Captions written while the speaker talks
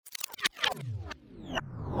This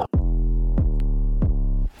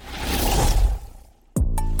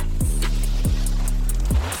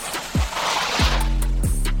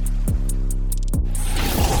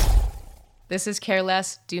is Care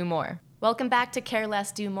Less, Do More. Welcome back to Care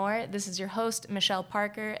Less, Do More. This is your host, Michelle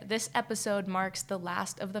Parker. This episode marks the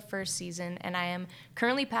last of the first season, and I am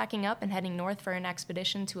currently packing up and heading north for an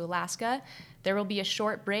expedition to Alaska. There will be a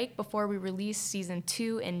short break before we release season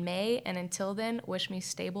 2 in May, and until then, wish me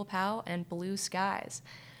stable pow and blue skies.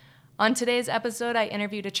 On today's episode, I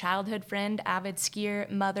interviewed a childhood friend, avid skier,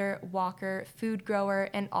 mother, walker, food grower,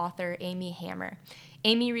 and author Amy Hammer.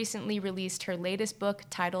 Amy recently released her latest book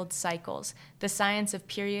titled Cycles: The Science of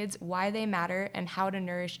Periods, Why They Matter, and How to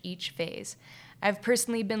Nourish Each Phase. I've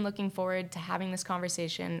personally been looking forward to having this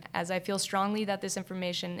conversation as I feel strongly that this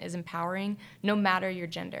information is empowering no matter your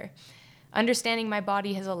gender. Understanding my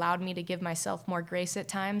body has allowed me to give myself more grace at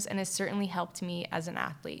times and has certainly helped me as an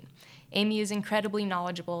athlete. Amy is incredibly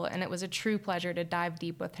knowledgeable, and it was a true pleasure to dive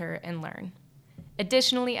deep with her and learn.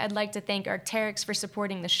 Additionally, I'd like to thank Arc'teryx for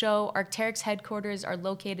supporting the show. Arc'teryx headquarters are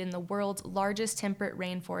located in the world's largest temperate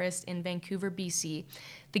rainforest in Vancouver, BC.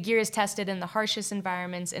 The gear is tested in the harshest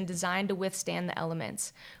environments and designed to withstand the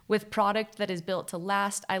elements. With product that is built to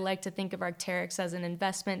last, I like to think of Arc'teryx as an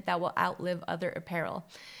investment that will outlive other apparel.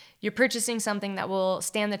 You're purchasing something that will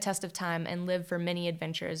stand the test of time and live for many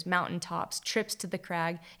adventures, mountaintops, trips to the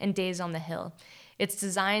crag, and days on the hill. Its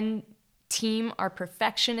design team are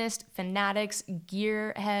perfectionists, fanatics,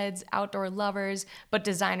 gearheads, outdoor lovers, but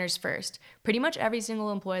designers first. Pretty much every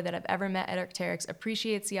single employee that I've ever met at Arc'teryx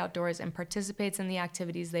appreciates the outdoors and participates in the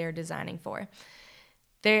activities they are designing for.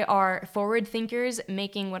 They are forward thinkers,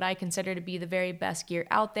 making what I consider to be the very best gear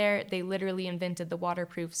out there. They literally invented the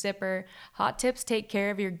waterproof zipper. Hot tips: take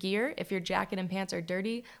care of your gear. If your jacket and pants are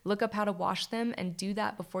dirty, look up how to wash them and do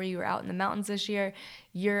that before you are out in the mountains this year.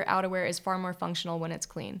 Your outerwear is far more functional when it's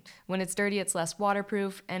clean. When it's dirty, it's less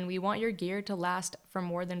waterproof, and we want your gear to last for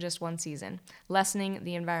more than just one season, lessening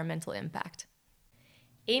the environmental impact.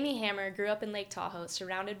 Amy Hammer grew up in Lake Tahoe,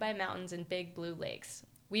 surrounded by mountains and big blue lakes.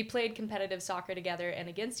 We played competitive soccer together and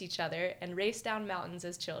against each other and raced down mountains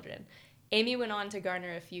as children. Amy went on to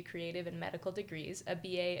garner a few creative and medical degrees, a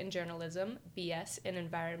BA in journalism, BS in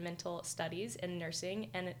environmental studies and nursing,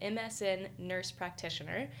 and an MS in nurse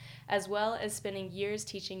practitioner, as well as spending years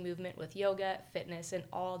teaching movement with yoga, fitness, and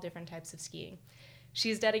all different types of skiing.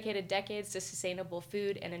 She's dedicated decades to sustainable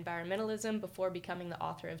food and environmentalism before becoming the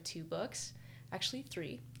author of 2 books. Actually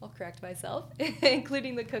 3, I'll correct myself,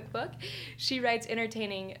 including the cookbook. She writes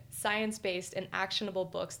entertaining, science-based, and actionable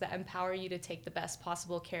books that empower you to take the best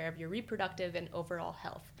possible care of your reproductive and overall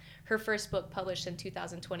health. Her first book, published in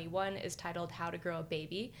 2021, is titled How to Grow a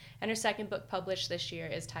Baby, and her second book, published this year,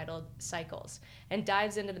 is titled Cycles, and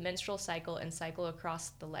dives into the menstrual cycle and cycle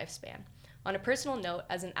across the lifespan. On a personal note,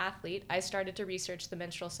 as an athlete, I started to research the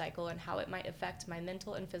menstrual cycle and how it might affect my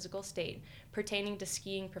mental and physical state pertaining to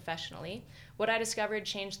skiing professionally. What I discovered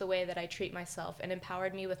changed the way that I treat myself and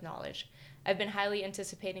empowered me with knowledge. I've been highly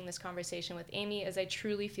anticipating this conversation with Amy, as I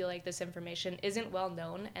truly feel like this information isn't well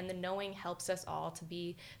known, and the knowing helps us all to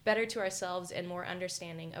be better to ourselves and more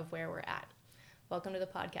understanding of where we're at. Welcome to the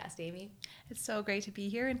podcast, Amy. It's so great to be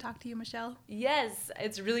here and talk to you, Michelle. Yes,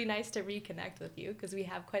 it's really nice to reconnect with you because we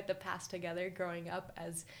have quite the past together growing up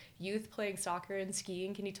as youth playing soccer and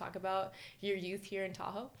skiing. Can you talk about your youth here in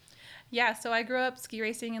Tahoe? Yeah, so I grew up ski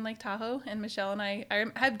racing in Lake Tahoe, and Michelle and I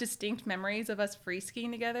have distinct memories of us free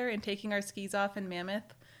skiing together and taking our skis off in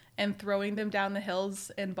Mammoth and throwing them down the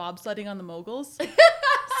hills and bobsledding on the moguls. So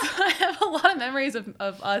I have a lot of memories of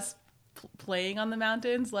us playing on the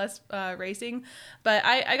mountains, less racing, but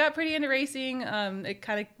I got pretty into racing. It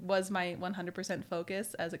kind of was my 100%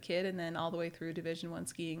 focus as a kid, and then all the way through Division I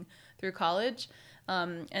skiing through college.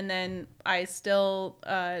 And then I still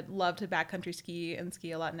love to backcountry ski and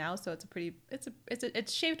ski a lot now. So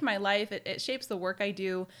it's shaped my life. It shapes the work I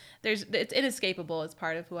do. It's inescapable as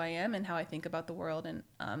part of who I am and how I think about the world, and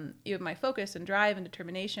even my focus and drive and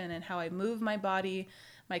determination and how I move my body,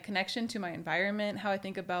 my connection to my environment, how I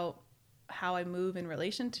think about how I move in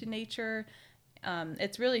relation to nature.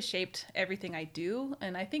 It's really shaped everything I do.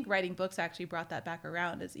 And I think writing books actually brought that back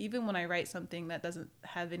around, is even when I write something that doesn't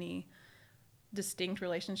have any distinct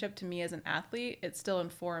relationship to me as an athlete, it still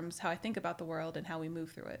informs how I think about the world and how we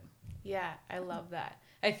move through it. Yeah, I love that.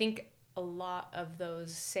 I think a lot of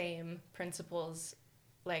those same principles,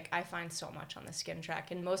 like, I find so much on the skin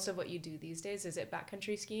track. And most of what you do these days, is it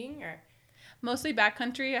backcountry skiing or? Mostly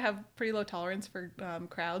backcountry. I have pretty low tolerance for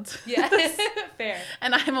crowds. Yes, fair.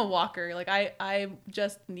 And I'm a walker. Like, I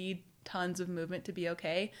just need tons of movement to be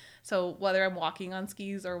okay. So whether I'm walking on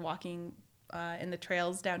skis or walking in the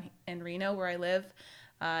trails down in Reno where I live.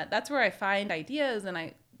 That's where I find ideas and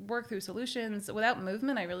I work through solutions. Without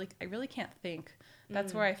movement, I really can't think.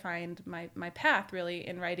 That's where I find my path really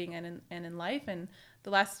in writing and in life. And the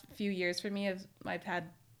last few years for me, I've had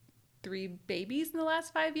 3 babies in the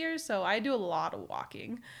last 5 years, so I do a lot of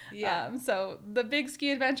walking. Yeah. So the big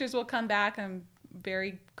ski adventures will come back. I'm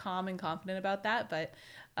very calm and confident about that. But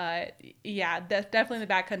definitely in the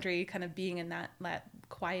backcountry, kind of being in that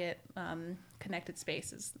quiet, connected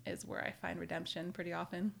space is where I find redemption pretty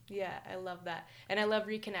often. Yeah, I love that. And I love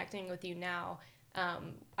reconnecting with you now.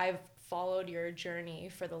 I've followed your journey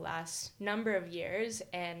for the last number of years,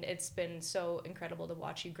 and it's been so incredible to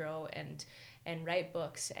watch you grow and write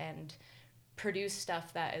books and produce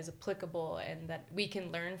stuff that is applicable and that we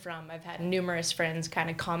can learn from. I've had numerous friends kind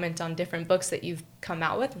of comment on different books that you've come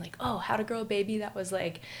out with. I'm like, oh, How to Grow a Baby, that was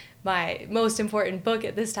like my most important book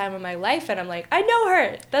at this time of my life. And I'm like, I know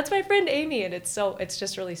her. That's my friend Amy. And it's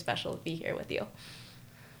just really special to be here with you.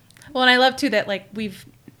 Well, and I love too that like we're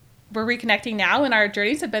reconnecting now, and our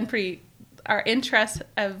journeys have been our interests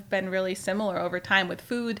have been really similar over time with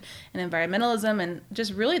food and environmentalism and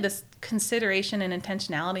just really this consideration and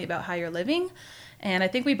intentionality about how you're living. And I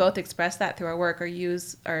think we both express that through our work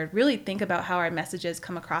or really think about how our messages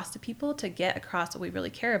come across to people to get across what we really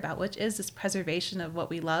care about, which is this preservation of what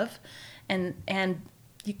we love. And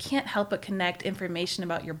you can't help but connect information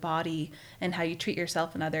about your body and how you treat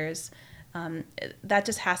yourself and others. That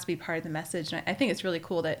just has to be part of the message. And I think it's really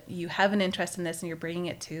cool that you have an interest in this and you're bringing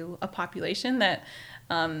it to a population that,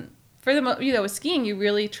 with skiing, you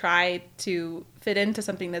really try to fit into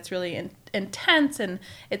something that's really intense, and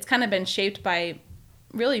it's kind of been shaped by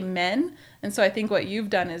really men. And so I think what you've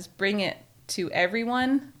done is bring it to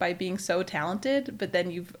everyone by being so talented, but then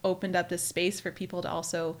you've opened up this space for people to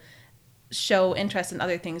also show interest in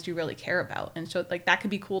other things you really care about, and show like that could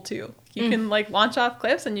be cool too. You can like launch off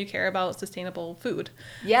cliffs and you care about sustainable food.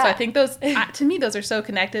 So I think those to me those are so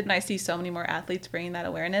connected, and I see so many more athletes bringing that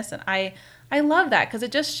awareness, and I love that because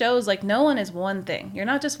it just shows like no one is one thing. You're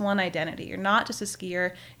not just one identity. You're not just a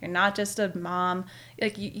skier. You're not just a mom.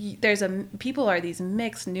 Like people are these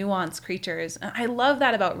mixed, nuanced creatures, and I love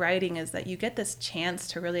that about writing is that you get this chance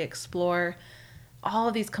to really explore all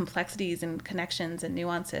of these complexities and connections and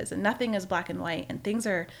nuances, and nothing is black and white, and things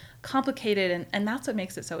are complicated, and that's what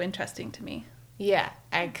makes it so interesting to me. Yeah,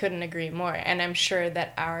 I couldn't agree more. And I'm sure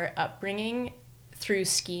that our upbringing through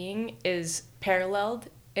skiing is paralleled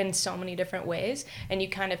in so many different ways. And you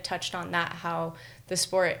kind of touched on that, how the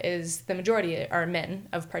sport is, the majority are men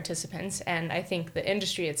of participants. And I think the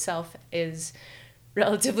industry itself is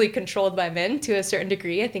relatively controlled by men to a certain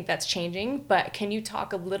degree. I think that's changing. But can you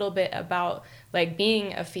talk a little bit about like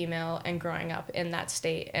being a female and growing up in that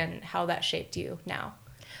state and how that shaped you now?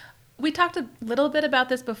 We talked a little bit about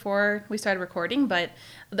this before we started recording, but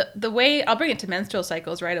the way, I'll bring it to menstrual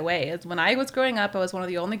cycles right away, is when I was growing up, I was one of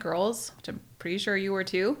the only girls, which I'm pretty sure you were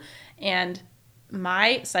too, and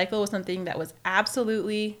my cycle was something that was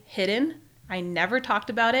absolutely hidden. I never talked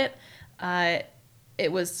about it.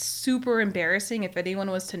 It was super embarrassing if anyone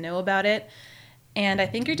was to know about it. And I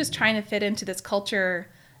think you're just trying to fit into this culture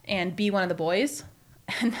and be one of the boys.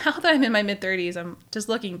 And now that I'm in my mid-30s, I'm just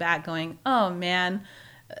looking back going, oh man,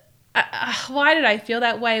 why did I feel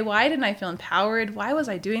that way? Why didn't I feel empowered? Why was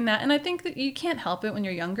I doing that? And I think that you can't help it when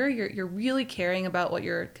you're younger. You're really caring about what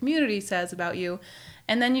your community says about you.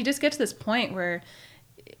 And then you just get to this point where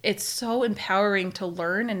it's so empowering to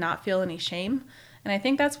learn and not feel any shame. And I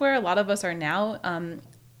think that's where a lot of us are now,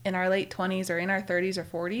 in our late 20s or in our 30s or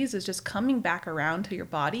 40s, is just coming back around to your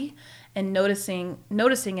body and noticing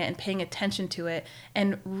it and paying attention to it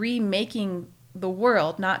and remaking the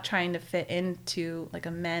world, not trying to fit into like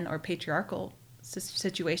a men or patriarchal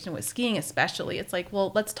situation with skiing especially. It's like,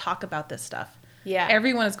 well, let's talk about this stuff. Yeah.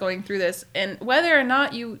 Everyone is going through this. And whether or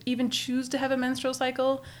not you even choose to have a menstrual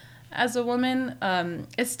cycle as a woman,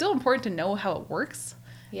 it's still important to know how it works.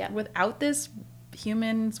 Yeah. Without this,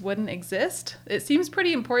 humans wouldn't exist. It seems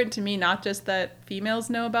pretty important to me, not just that females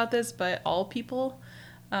know about this, but all people,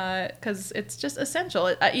 because it's just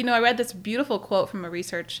essential. I read this beautiful quote from a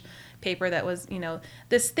research paper that was,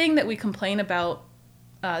 this thing that we complain about,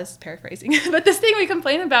 this is paraphrasing, but this thing we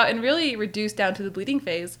complain about and really reduce down to the bleeding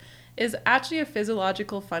phase is actually a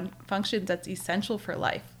physiological function that's essential for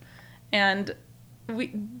life. And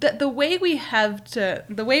the way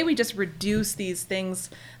we just reduce these things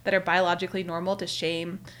that are biologically normal to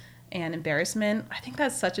shame and embarrassment, I think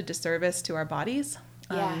that's such a disservice to our bodies.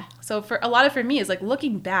 Yeah. So for me is like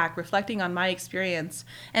looking back, reflecting on my experience,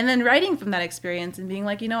 and then writing from that experience and being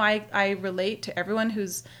like, I relate to everyone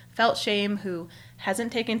who's felt shame, who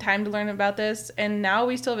hasn't taken time to learn about this, and now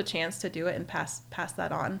we still have a chance to do it and pass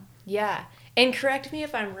that on. Yeah. And correct me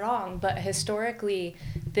if I'm wrong, but historically,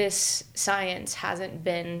 this science hasn't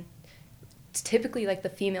been typically, like, the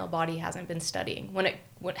female body hasn't been studying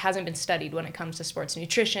what hasn't been studied when it comes to sports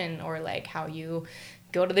nutrition or like how you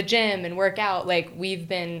go to the gym and work out. Like, we've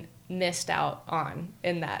been missed out on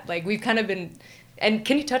in that. Like, we've kind of been. And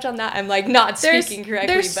can you touch on that? I'm like not speaking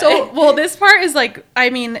correctly. Well, this part is like,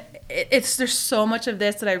 I mean, there's so much of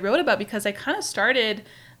this that I wrote about because I kind of started.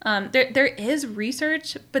 There is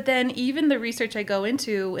research, but then even the research I go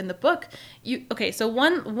into in the book, so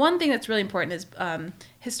one thing that's really important is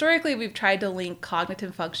historically we've tried to link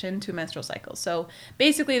cognitive function to menstrual cycles. So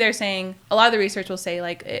basically they're saying, a lot of the research will say,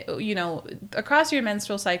 like, across your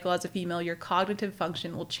menstrual cycle as a female, your cognitive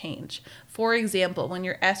function will change. For example, when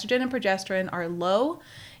your estrogen and progesterone are low,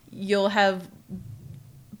 it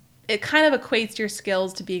kind of equates your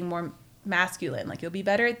skills to being more masculine. Like, you'll be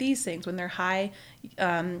better at these things. When they're high,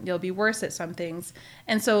 you'll be worse at some things.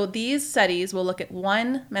 And so these studies will look at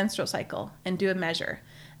one menstrual cycle and do a measure.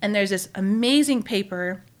 And there's this amazing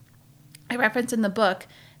paper I referenced in the book.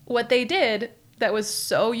 What they did that was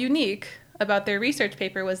so unique about their research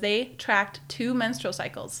paper was they tracked 2 menstrual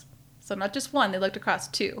cycles. So not just one, they looked across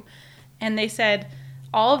 2. And they said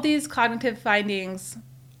all of these cognitive findings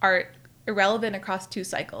are irrelevant across 2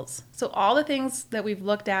 cycles. So all the things that we've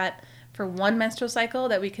looked at for one menstrual cycle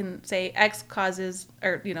that we can say X causes,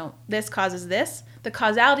 or, this causes this, the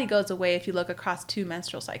causality goes away if you look across 2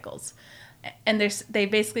 menstrual cycles. And they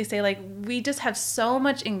basically say, like, we just have so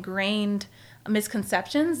much ingrained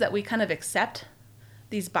misconceptions that we kind of accept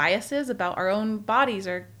these biases about our own bodies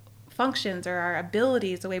or functions or our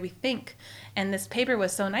abilities, the way we think. And this paper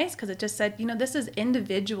was so nice because it just said, this is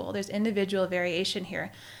individual. There's individual variation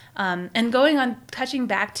here. And going on, touching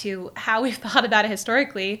back to how we've thought about it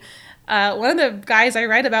historically, one of the guys I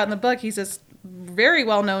write about in the book, he's this very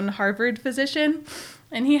well-known Harvard physician,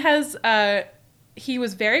 and he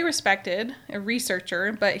was very respected, a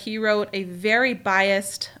researcher, but he wrote a very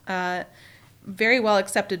biased, very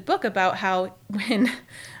well-accepted book about how when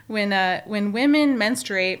women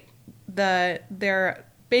menstruate, their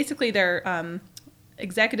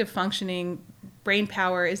executive functioning, brain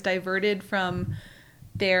power is diverted from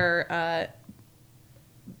their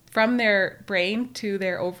brain to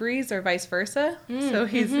their ovaries or vice versa. So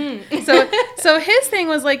so his thing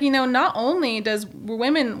was like, not only does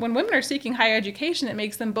when women are seeking higher education, it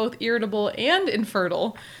makes them both irritable and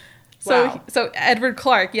infertile. Wow. So Edward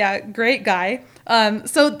Clark, yeah, great guy.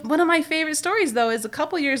 So one of my favorite stories, though, is a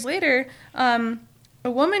couple years later, a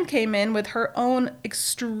woman came in with her own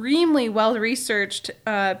extremely well-researched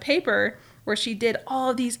paper where she did all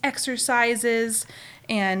of these exercises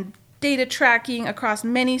and data tracking across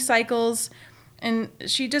many cycles, and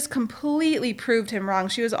she just completely proved him wrong.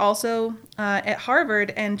 She was also at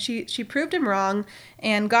Harvard, and she proved him wrong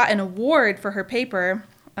and got an award for her paper.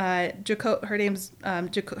 Her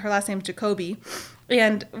last name's Jacoby.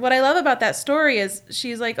 And what I love about that story is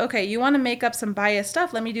she's like, okay, you want to make up some biased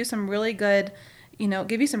stuff? Let me do some really good,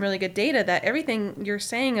 give you some really good data that everything you're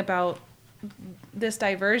saying about this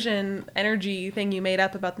diversion energy thing you made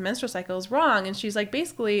up about the menstrual cycle is wrong. And she's like,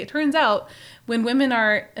 basically, it turns out when women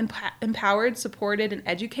are empowered, supported, and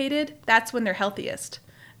educated, that's when they're healthiest.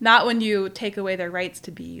 Not when you take away their rights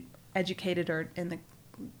to be educated or in the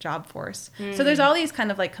job force. So there's all these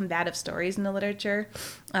kind of like combative stories in the literature.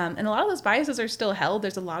 And a lot of those biases are still held.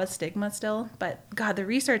 There's a lot of stigma still. But God, the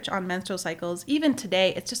research on menstrual cycles, even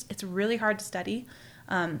today, it's really hard to study.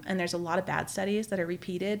 And there's a lot of bad studies that are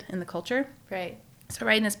repeated in the culture. Right. So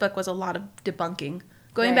writing this book was a lot of debunking.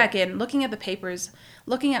 Going back in, looking at the papers,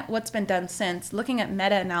 looking at what's been done since, looking at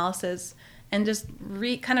meta-analysis, and just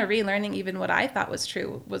kind of relearning even what I thought was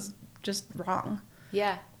true was just wrong.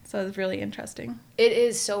 Yeah. So it was really interesting. It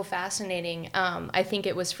is so fascinating. I think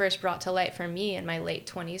it was first brought to light for me in my late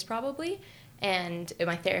 20s probably. And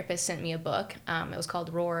my therapist sent me a book. It was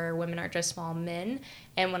called Roar, Women Aren't Just Small Men.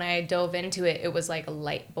 And when I dove into it, it was like a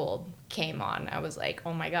light bulb came on. I was like,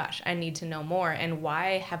 oh my gosh, I need to know more. And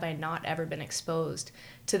why have I not ever been exposed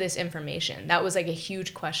to this information? That was like a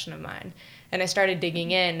huge question of mine. And I started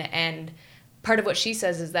digging in, and part of what she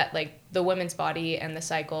says is that like the women's body and the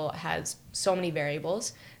cycle has so many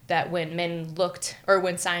variables that when men looked, or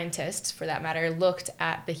when scientists for that matter, looked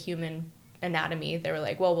at the human anatomy, they were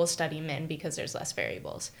like, well, we'll study men because there's less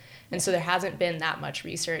variables. And so there hasn't been that much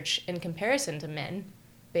research in comparison to men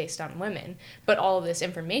based on women. But all of this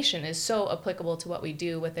information is so applicable to what we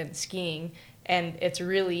do within skiing. And it's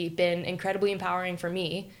really been incredibly empowering for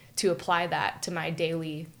me to apply that to my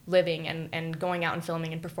daily living and going out and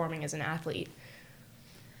filming and performing as an athlete.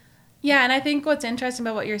 Yeah, and I think what's interesting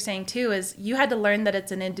about what you're saying too is you had to learn that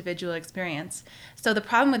it's an individual experience. So the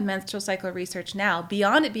problem with menstrual cycle research now,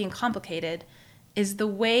 beyond it being complicated, is the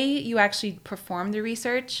way you actually perform the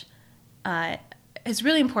research is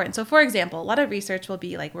really important. So for example, a lot of research will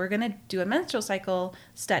be like, we're going to do a menstrual cycle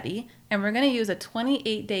study and we're going to use a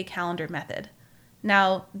 28-day calendar method.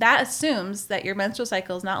 Now, that assumes that your menstrual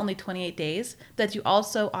cycle is not only 28 days, but that you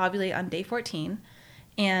also ovulate on day 14.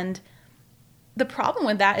 And the problem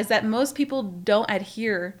with that is that most people don't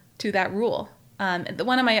adhere to that rule.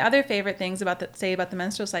 One of my other favorite things about the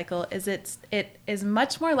menstrual cycle is it is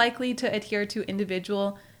much more likely to adhere to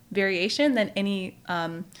individual variation than any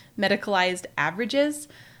medicalized averages.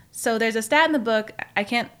 So there's a stat in the book, I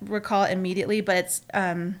can't recall it immediately, but it's,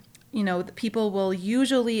 people will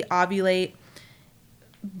usually ovulate.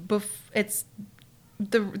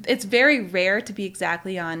 It's very rare to be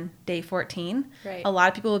exactly on day 14. Right. A lot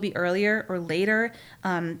of people will be earlier or later.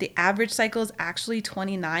 The average cycle is actually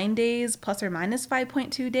 29 days plus or minus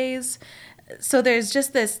 5.2 days. So there's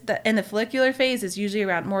just this, and the follicular phase is usually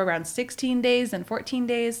around 16 days than 14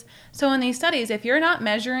 days. So in these studies, if you're not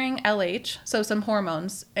measuring LH, so some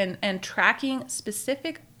hormones, and tracking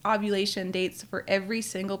specific ovulation dates for every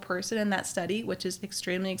single person in that study, which is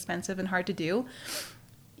extremely expensive and hard to do,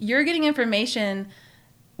 you're getting information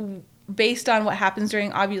based on what happens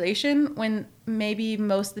during ovulation when maybe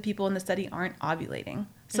most of the people in the study aren't ovulating.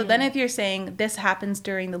 So then if you're saying this happens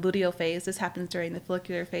during the luteal phase, this happens during the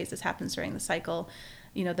follicular phase, this happens during the cycle,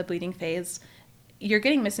 the bleeding phase, you're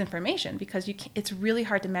getting misinformation because it's really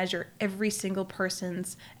hard to measure every single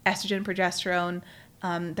person's estrogen, progesterone,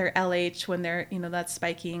 their LH when they're, that's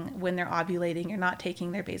spiking, when they're ovulating. You're not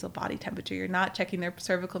taking their basal body temperature. You're not checking their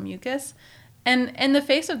cervical mucus. And in the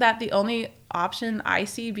face of that, the only option I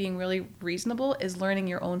see being really reasonable is learning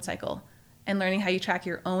your own cycle and learning how you track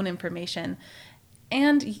your own information.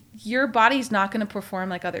 And your body's not going to perform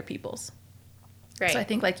like other people's. Right. So I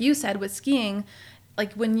think like you said with skiing,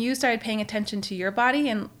 like when you started paying attention to your body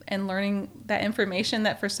and learning that information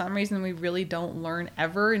that for some reason we really don't learn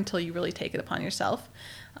ever until you really take it upon yourself,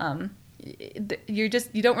 you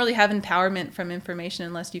don't really have empowerment from information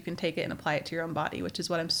unless you can take it and apply it to your own body, which is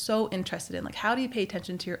what I'm so interested in. Like, how do you pay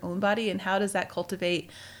attention to your own body, and how does that cultivate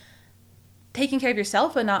taking care of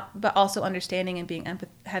yourself, but also understanding and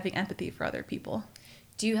having empathy for other people?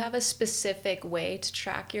 Do you have a specific way to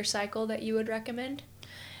track your cycle that you would recommend?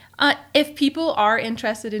 If people are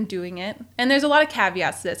interested in doing it, and there's a lot of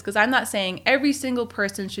caveats to this, because I'm not saying every single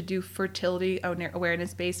person should do fertility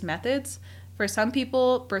awareness-based methods. For some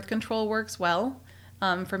people, birth control works well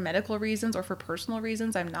for medical reasons or for personal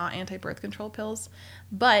reasons. I'm not anti-birth control pills.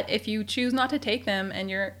 But if you choose not to take them and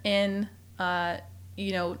you're in,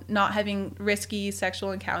 not having risky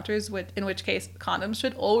sexual encounters, in which case condoms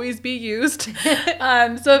should always be used. All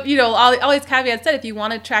these caveats said, if you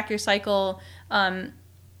want to track your cycle,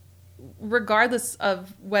 regardless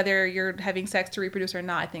of whether you're having sex to reproduce or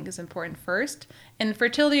not, I think is important first. And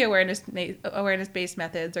fertility awareness-based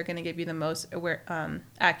methods are going to give you the most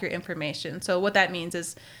accurate information. So what that means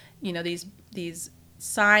is, these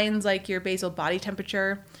signs like your basal body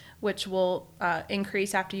temperature, which will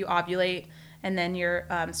increase after you ovulate, and then your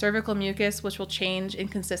cervical mucus, which will change in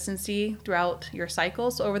consistency throughout your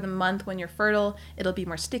cycle. So over the month when you're fertile, it'll be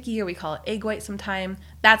more sticky, or we call it egg white sometime.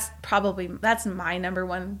 That's my number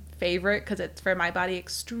one favorite because it's, for my body,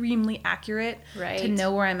 extremely accurate to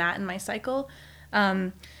know where I'm at in my cycle.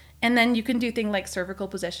 And then you can do things like cervical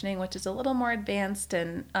positioning, which is a little more advanced.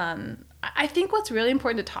 And I think what's really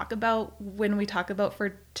important to talk about when we talk about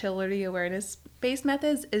fertility awareness-based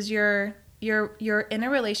methods is you're in a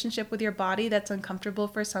relationship with your body that's uncomfortable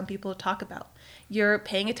for some people to talk about. You're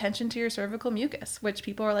paying attention to your cervical mucus, which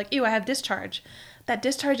people are like, ew, I have discharge. That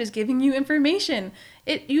discharge is giving you information.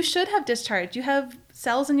 You should have discharge. You have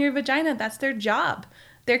cells in your vagina. That's their job.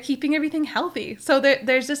 They're keeping everything healthy. So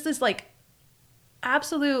there's just this like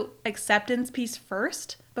absolute acceptance piece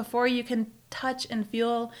first before you can touch and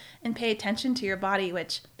feel and pay attention to your body,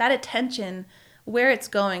 which that attention, where it's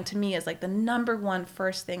going to me, is like the number one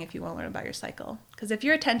first thing if you want to learn about your cycle. Because if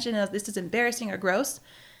your attention is this is embarrassing or gross,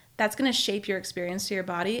 that's going to shape your experience to your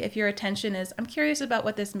body. If your attention is I'm curious about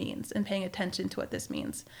what this means and paying attention to what this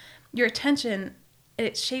means, your attention,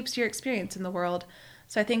 it shapes your experience in the world.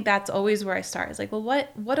 So I think that's always where I start. Is like,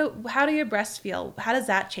 well, how do your breasts feel? How does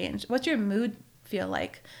that change? What's your mood feel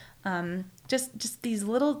like? Just these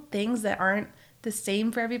little things that aren't the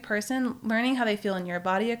same for every person, learning how they feel in your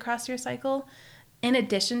body across your cycle. In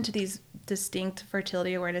addition to these distinct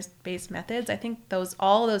fertility awareness-based methods, I think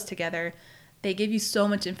all of those together, they give you so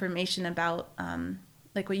much information about,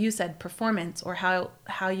 like what you said, performance, or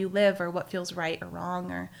how you live, or what feels right or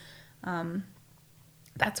wrong, or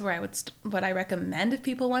That's where what I recommend if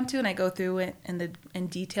people want to, and I go through it in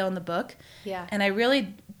detail in the book. Yeah. And I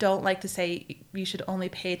really don't like to say you should only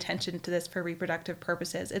pay attention to this for reproductive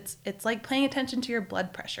purposes. It's like paying attention to your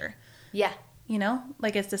blood pressure. Yeah. You know,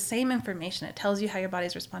 like it's the same information. It tells you how your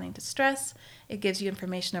body's responding to stress. It gives you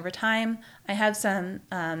information over time. I have some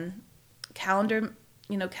calendar,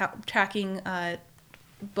 tracking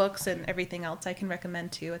books and everything else I can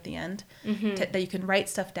recommend too at the end, that you can write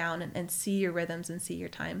stuff down and see your rhythms and see your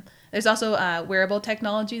time. There's also wearable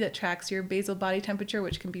technology that tracks your basal body temperature,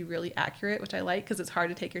 which can be really accurate, which I like because it's hard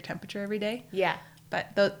to take your temperature every day. Yeah.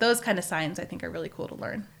 But those kind of signs I think are really cool to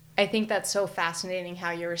learn. I think that's so fascinating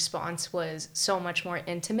how your response was so much more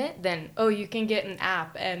intimate than, oh, you can get an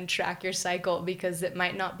app and track your cycle, because it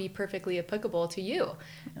might not be perfectly applicable to you.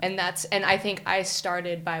 Yeah. And I think I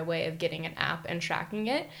started by way of getting an app and tracking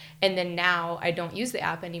it. And then now I don't use the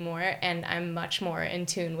app anymore, and I'm much more in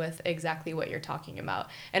tune with exactly what you're talking about.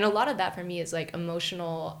 And a lot of that for me is like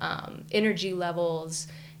emotional energy levels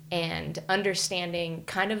and understanding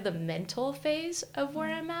kind of the mental phase of where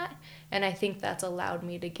I'm at. And I think that's allowed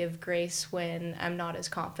me to give grace when I'm not as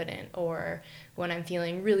confident, or when I'm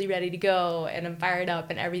feeling really ready to go and I'm fired up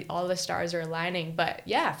and all the stars are aligning. But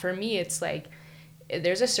yeah, for me, it's like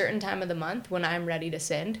there's a certain time of the month when I'm ready to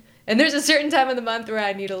send. And there's a certain time of the month where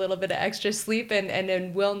I need a little bit of extra sleep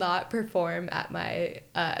and will not perform at my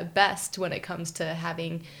best when it comes to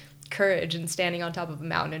having courage and standing on top of a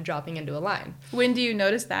mountain and dropping into a line. When do you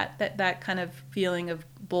notice that kind of feeling of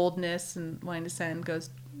boldness and wanting to send goes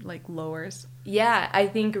like lowers? Yeah, I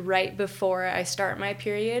think right before I start my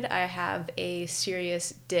period, I have a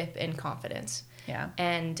serious dip in confidence. Yeah.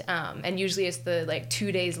 And usually it's the like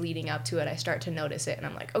 2 days leading up to it, I start to notice it, and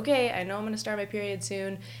I'm like, okay, I know I'm going to start my period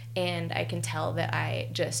soon, and I can tell that I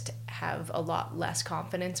just have a lot less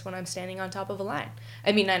confidence when I'm standing on top of a line.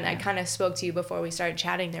 I mean, and I kind of spoke to you before we started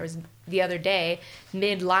chatting. There was the other day,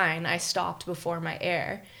 mid-line, I stopped before my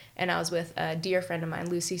air, and I was with a dear friend of mine,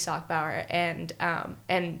 Lucy Sockbauer,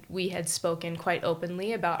 and we had spoken quite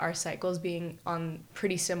openly about our cycles being on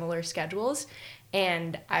pretty similar schedules.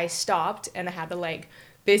 And I stopped, and I had to like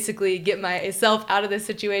basically get myself out of this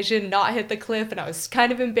situation, not hit the cliff. And I was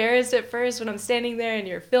kind of embarrassed at first when I'm standing there and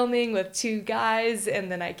you're filming with two guys.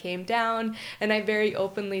 And then I came down and I very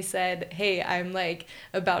openly said, hey, I'm like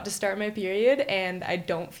about to start my period and I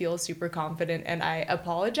don't feel super confident. And I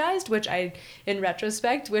apologized, which I, in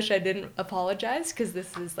retrospect, wish I didn't apologize, because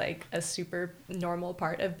this is like a super normal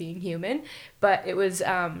part of being human. But it was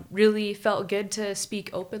really felt good to speak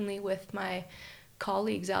openly with my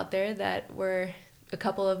colleagues out there that were a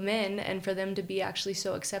couple of men, and for them to be actually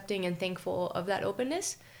so accepting and thankful of that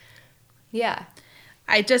openness. Yeah.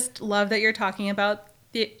 I just love that you're talking about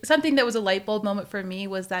something that was a light bulb moment for me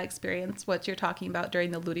was that experience, what you're talking about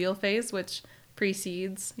during the luteal phase, which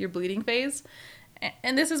precedes your bleeding phase.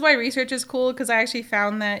 And this is why research is cool, because I actually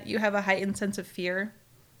found that you have a heightened sense of fear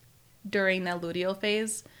during that luteal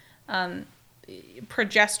phase.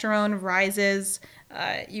 Progesterone rises.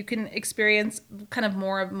 You can experience kind of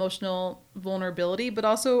more emotional vulnerability, but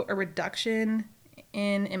also a reduction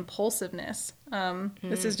in impulsiveness.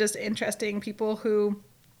 This is just interesting. People who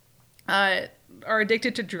are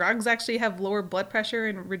addicted to drugs actually have lower blood pressure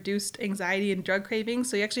and reduced anxiety and drug cravings.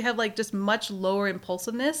 So you actually have like just much lower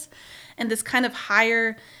impulsiveness and this kind of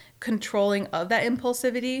higher controlling of that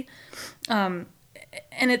impulsivity.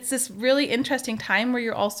 And it's this really interesting time where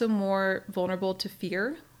you're also more vulnerable to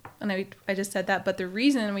fear. And I just said that, but the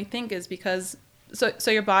reason we think is because,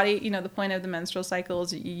 so your body, the point of the menstrual cycle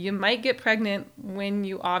is you might get pregnant when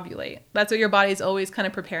you ovulate. That's what your body's always kind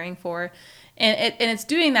of preparing for. And it's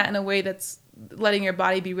doing that in a way that's letting your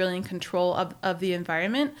body be really in control of the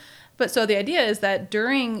environment. But so the idea is that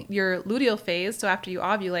during your luteal phase, so after you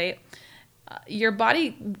ovulate, your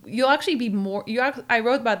body, you'll actually be more, I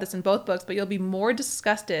wrote about this in both books, but you'll be more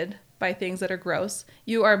disgusted by things that are gross.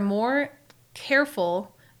 You are more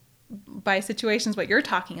careful by situations, what you're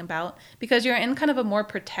talking about, because you're in kind of a more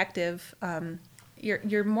protective,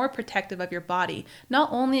 you're more protective of your body, not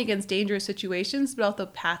only against dangerous situations, but also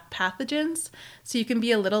pathogens. So you can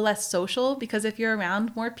be a little less social, because if you're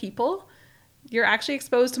around more people, you're actually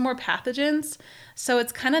exposed to more pathogens. So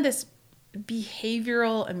it's kind of this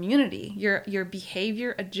behavioral immunity. Your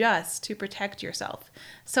behavior adjusts to protect yourself.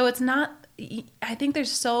 So it's not, I think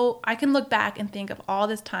I can look back and think of all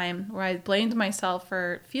this time where I blamed myself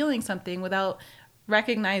for feeling something without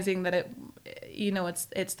recognizing that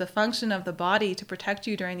it's the function of the body to protect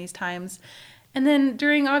you during these times. And then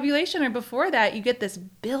during ovulation or before that, you get this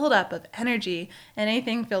buildup of energy and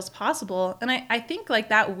anything feels possible. And I think like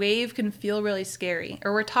that wave can feel really scary.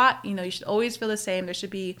 Or we're taught, you should always feel the same. There should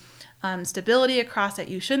be stability across it.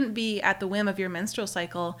 You shouldn't be at the whim of your menstrual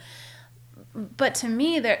cycle. But to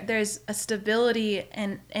me, there's a stability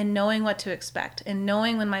in knowing what to expect and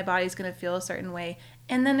knowing when my body's going to feel a certain way.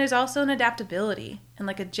 And then there's also an adaptability and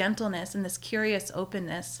like a gentleness and this curious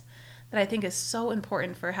openness that I think is so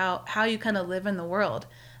important for how you kind of live in the world.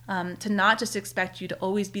 To not just expect you to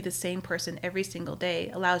always be the same person every single day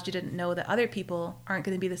allows you to know that other people aren't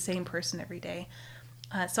going to be the same person every day.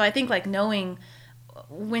 So I think like knowing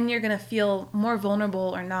when you're going to feel more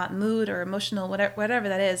vulnerable or not, mood or emotional, whatever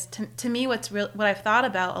that is, to me what I've thought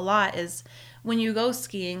about a lot is when you go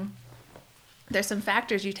skiing, there's some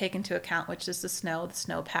factors you take into account, which is the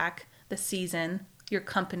snowpack, the season, your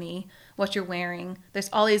company, what you're wearing. There's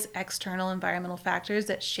all these external environmental factors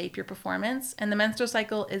that shape your performance, and the menstrual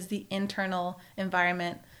cycle is the internal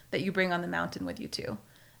environment that you bring on the mountain with you too.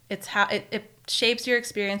 It's how it shapes your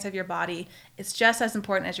experience of your body. It's just as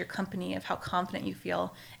important as your company of how confident you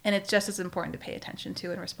feel, and it's just as important to pay attention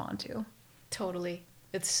to and respond to. Totally.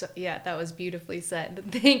 That was beautifully said.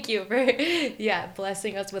 Thank you for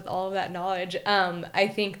blessing us with all of that knowledge. I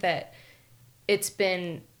think that it's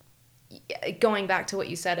been going back to what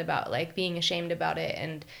you said about like being ashamed about it,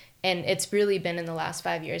 and it's really been in the last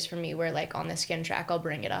 5 years for me where like on the skin track I'll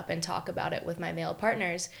bring it up and talk about it with my male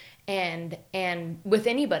partners and with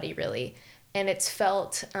anybody really, and it's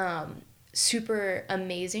felt super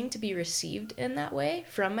amazing to be received in that way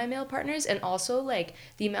from my male partners, and also like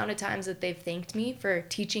the amount of times that they've thanked me for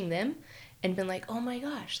teaching them and been like, oh my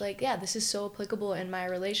gosh, like, yeah, this is so applicable in my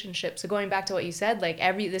relationship. So going back to what you said, like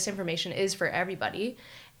this information is for everybody.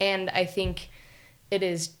 And I think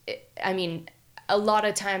a lot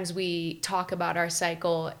of times we talk about our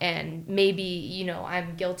cycle, and maybe,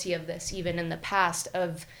 I'm guilty of this even in the past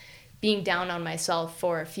of being down on myself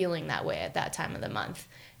for feeling that way at that time of the month.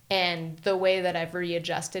 And the way that I've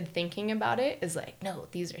readjusted thinking about it is like, no,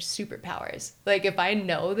 these are superpowers. Like if I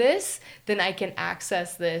know this, then I can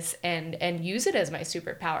access this and use it as my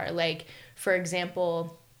superpower. Like, for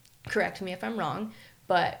example, correct me if I'm wrong,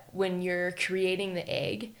 but when you're creating the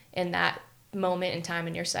egg in that moment in time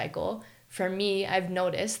in your cycle, for me, I've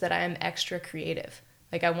noticed that I am extra creative.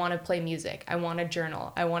 Like I want to play music, I want to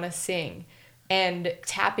journal, I want to sing. And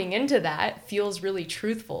tapping into that feels really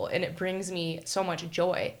truthful, and it brings me so much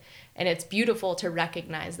joy. And it's beautiful to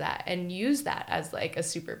recognize that and use that as like a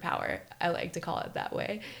superpower. I like to call it that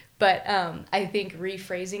way. But I think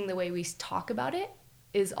rephrasing the way we talk about it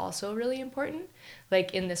is also really important,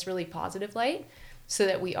 like in this really positive light, so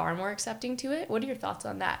that we are more accepting to it. What are your thoughts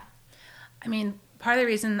on that? I mean, part of the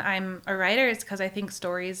reason I'm a writer is because I think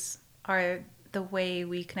stories are the way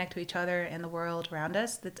we connect to each other and the world around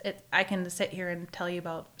us. I can sit here and tell you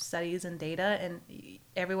about studies and data, and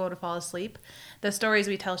everyone would fall asleep. The stories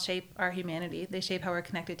we tell shape our humanity. They shape how we're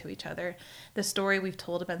connected to each other. The story we've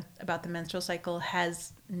told about the menstrual cycle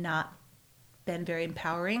has not been very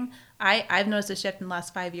empowering. I've noticed a shift in the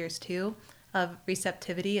last 5 years too, of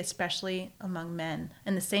receptivity, especially among men.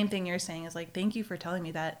 And the same thing you're saying is like, thank you for telling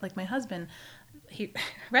me that. Like my husband, he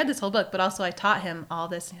read this whole book, but also I taught him all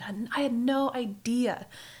this. I had no idea.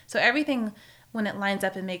 So everything, when it lines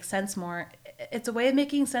up and makes sense more, it's a way of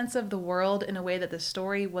making sense of the world in a way that the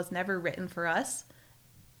story was never written for us.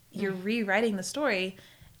 You're rewriting the story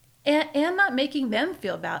and not making them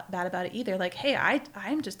feel bad about it either. Like, hey,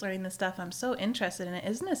 I'm just learning this stuff. I'm so interested in it.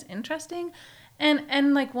 Isn't this interesting?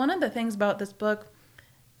 And like one of the things about this book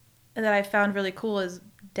that I found really cool is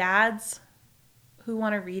dads who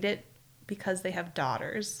want to read it because they have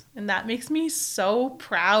daughters, and that makes me so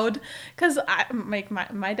proud, because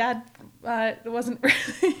my dad wasn't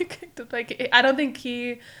really like, I don't think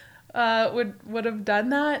he would have done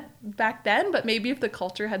that back then, but maybe if the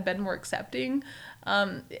culture had been more accepting,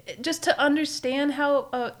 just to understand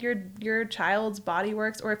how your child's body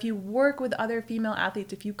works, or if you work with other female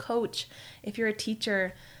athletes, if you coach, if you're a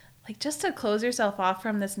teacher, like just to close yourself off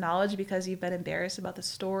from this knowledge because you've been embarrassed about the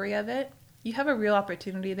story of it. You have a real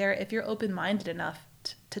opportunity there if you're open-minded enough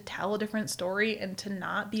to tell a different story and to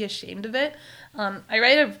not be ashamed of it. I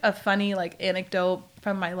write a funny like anecdote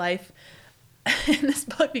from my life in this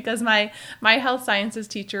book because my health sciences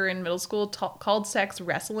teacher in middle school called sex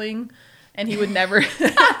wrestling, and he would never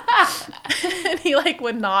and he like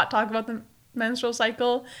would not talk about the menstrual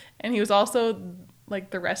cycle, and he was also like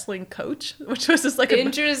the wrestling coach, which was just like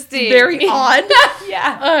interesting, very odd.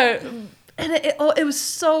 Yeah. And it was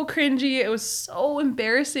so cringy. It was so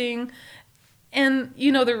embarrassing. And,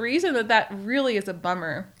 the reason that really is a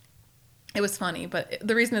bummer, it was funny, but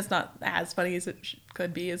the reason it's not as funny as it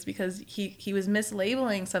could be is because he was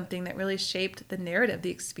mislabeling something that really shaped the narrative, the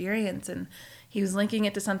experience, and he was linking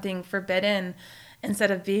it to something forbidden.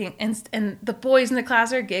 instead of being, and the boys in the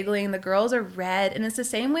class are giggling, the girls are red. And it's the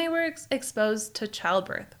same way we're exposed to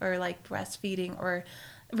childbirth or like breastfeeding or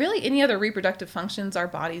really any other reproductive functions our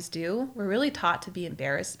bodies do. We're really taught to be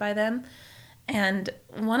embarrassed by them. And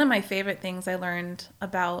one of my favorite things I learned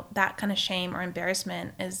about that kind of shame or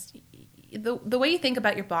embarrassment is the way you think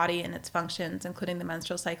about your body and its functions, including the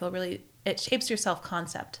menstrual cycle, really, it shapes your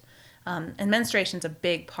self-concept. And menstruation is a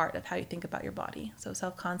big part of how you think about your body, so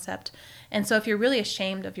self-concept. And so if you're really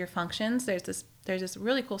ashamed of your functions, there's this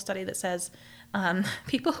really cool study that says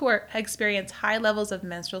people who experience high levels of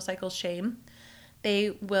menstrual cycle shame,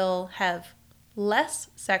 they will have less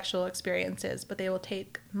sexual experiences, but they will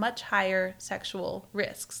take much higher sexual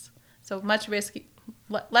risks. So much risky,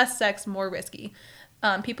 less sex, more risky.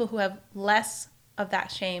 People who have less of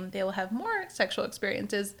that shame, they will have more sexual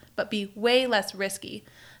experiences, but be way less risky.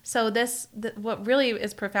 So what really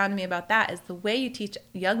is profound to me about that is the way you teach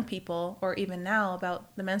young people, or even now,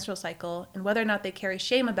 about the menstrual cycle and whether or not they carry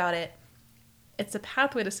shame about it. It's a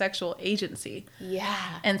pathway to sexual agency.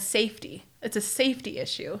 Yeah. And safety. It's a safety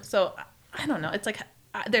issue. So I don't know. It's like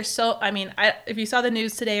if you saw the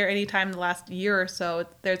news today or any time in the last year or so,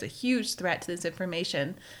 there's a huge threat to this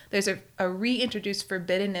information. There's a reintroduced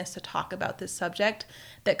forbiddenness to talk about this subject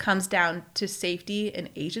that comes down to safety and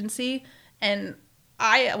agency. And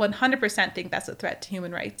I 100% think that's a threat to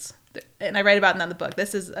human rights. And I write about it in the book.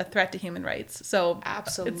 This is a threat to human rights. So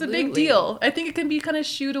absolutely, it's a big deal. I think it can be kind of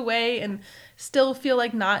shooed away and still feel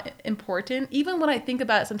like not important. Even when I think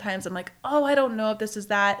about it sometimes, I'm like, oh, I don't know if this is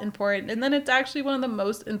that important. And then it's actually one of the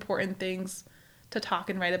most important things to talk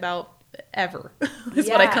and write about ever is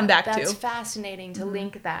what I come back to. That's fascinating to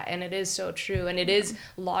link that. And it is so true. And it is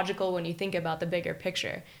logical when you think about the bigger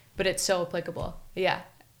picture. But it's so applicable. Yeah,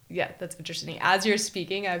 that's interesting. As you're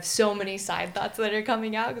speaking, I have so many side thoughts that are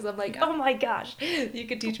coming out because I'm like, oh my gosh, you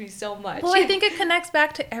could teach me so much. Well, I think it connects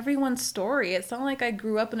back to everyone's story. It's not like I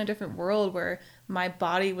grew up in a different world where my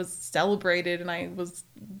body was celebrated and I was,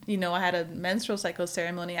 I had a menstrual cycle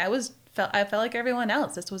ceremony. I felt like everyone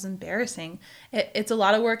else. This was embarrassing. It's a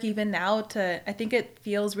lot of work even now I think it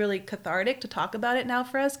feels really cathartic to talk about it now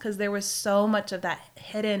for us because there was so much of that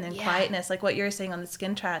hidden and quietness, like what you're saying on the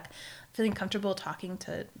skin track. Feeling comfortable talking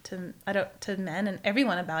to men and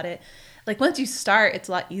everyone about it. Like once you start, it's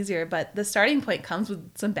a lot easier, but the starting point comes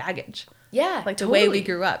with some baggage. Yeah, like totally. The way we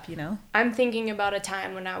grew up, I'm thinking about a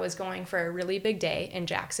time when I was going for a really big day in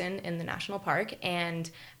Jackson in the national park, and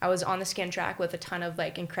I was on the skin track with a ton of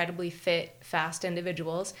like incredibly fit, fast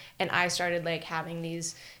individuals, and I started like having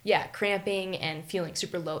these, cramping and feeling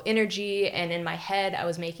super low energy, and in my head I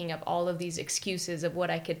was making up all of these excuses of what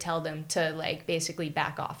I could tell them to like basically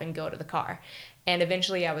back off and go to the car. And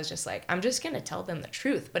eventually I was just like, I'm just going to tell them the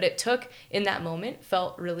truth. But it took, in that moment,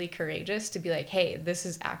 felt really courageous to be like, hey, this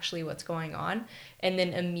is actually what's going on. And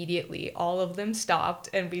then immediately all of them stopped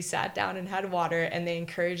and we sat down and had water and they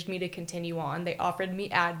encouraged me to continue on. They offered me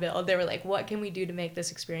Advil. They were like, what can we do to make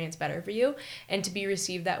this experience better for you? And to be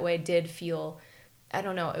received that way did feel, I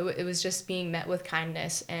don't know, it was just being met with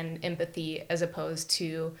kindness and empathy as opposed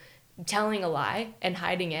to telling a lie and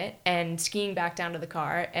hiding it and skiing back down to the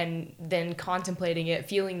car and then contemplating it,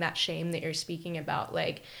 feeling that shame that you're speaking about.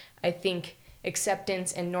 Like, I think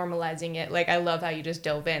acceptance and normalizing it, like I love how you just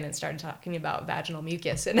dove in and started talking about vaginal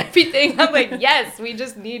mucus and everything. I'm like, yes, we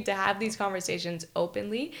just need to have these conversations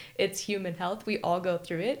openly. It's human health. We all go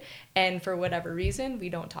through it. And for whatever reason, we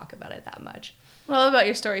don't talk about it that much. Well, about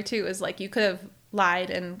your story too is like you could have lied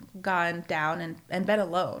and gone down and been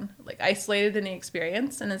alone, like isolated in the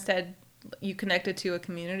experience, and instead you connected to a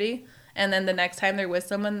community, and then the next time they're with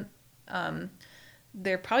someone,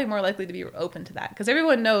 they're probably more likely to be open to that because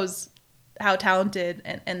everyone knows how talented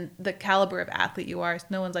and the caliber of athlete you are. So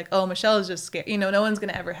no one's like, oh, Michelle is just scared. No one's going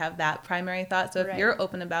to ever have that primary thought. So if you're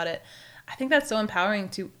open about it, I think that's so empowering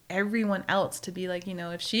to everyone else to be like,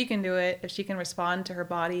 if she can do it, if she can respond to her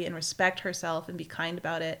body and respect herself and be kind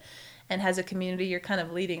about it, and as a community, you're kind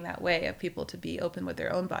of leading that way of people to be open with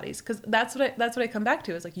their own bodies. Because that's what I come back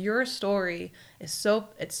to is like your story is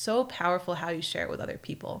it's so powerful how you share it with other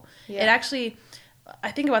people. Yeah. It actually,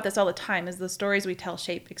 I think about this all the time, is the stories we tell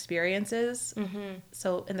shape experiences. Mm-hmm.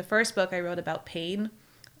 So in the first book, I wrote about pain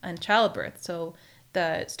and childbirth. So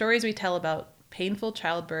the stories we tell about painful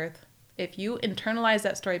childbirth, if you internalize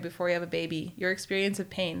that story before you have a baby, your experience of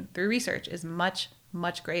pain through research is much,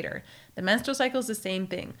 much greater. The menstrual cycle is the same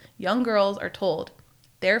thing. Young girls are told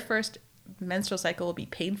their first menstrual cycle will be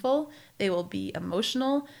painful, they will be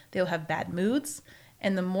emotional, they'll have bad moods,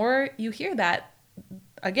 and the more you hear that,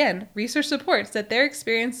 again, research supports that their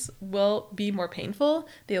experience will be more painful,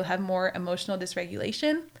 they'll have more emotional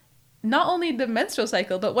dysregulation, not only the menstrual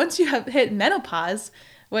cycle, but once you have hit menopause,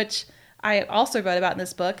 which I also wrote about in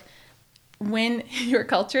this book, when your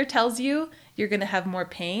culture tells you you're going to have more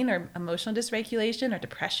pain or emotional dysregulation or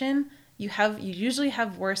depression, you usually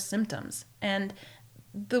have worse symptoms. And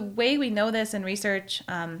the way we know this in research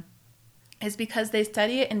is because they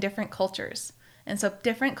study it in different cultures. And so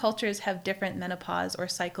different cultures have different menopause or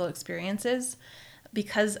cycle experiences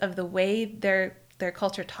because of the way their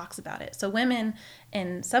culture talks about it. So women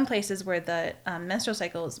in some places where the menstrual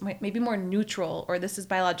cycle is maybe more neutral, or this is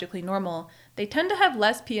biologically normal, they tend to have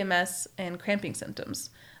less PMS and cramping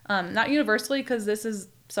symptoms. Not universally, because this is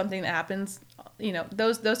something that happens.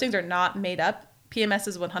 Those things are not made up. PMS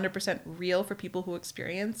is 100% real for people who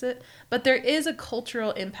experience it. But there is a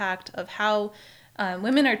cultural impact of how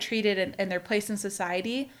women are treated and their place in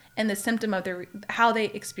society, and the symptom of how they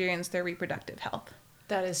experience their reproductive health.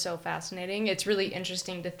 That is so fascinating. It's really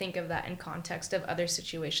interesting to think of that in context of other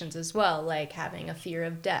situations as well, like having a fear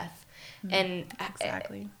of death. Mm-hmm. And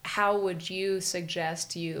exactly. How would you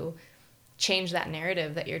suggest you change that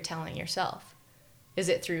narrative that you're telling yourself? Is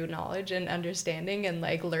it through knowledge and understanding and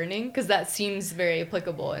like learning? Because that seems very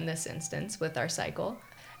applicable in this instance with our cycle.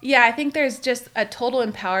 Yeah, I think there's just a total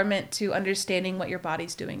empowerment to understanding what your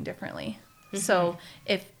body's doing differently. Mm-hmm. So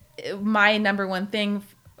if my number one thing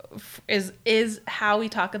is how we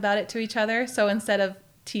talk about it to each other. So instead of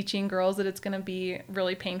teaching girls that it's going to be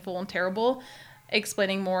really painful and terrible,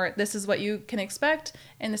 explaining more, this is what you can expect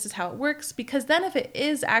and this is how it works. Because then if it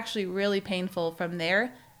is actually really painful from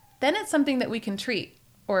there, then it's something that we can treat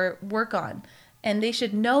or work on. And they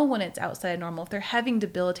should know when it's outside of normal. If they're having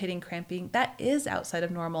debilitating cramping, that is outside of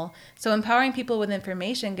normal. So empowering people with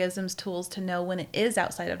information gives them tools to know when it is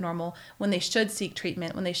outside of normal, when they should seek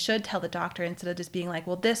treatment, when they should tell the doctor, instead of just being like,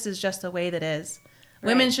 well, this is just the way that is.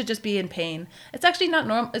 Right. Women should just be in pain. It's actually not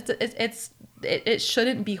normal. It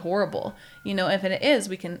shouldn't be horrible. If it is,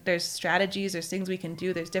 there's strategies, there's things we can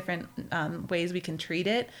do, there's different ways we can treat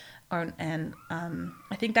it.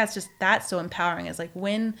 I think that's so empowering, is like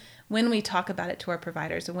when we talk about it to our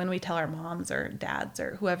providers, and when we tell our moms or dads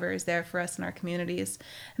or whoever is there for us in our communities.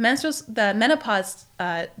 The menopause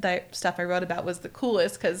the stuff I wrote about was the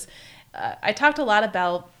coolest, because I talked a lot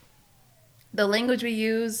about the language we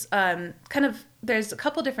use. There's a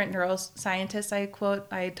couple different neuroscientists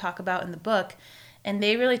I talk about in the book, and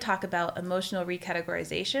they really talk about emotional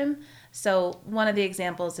recategorization. So one of the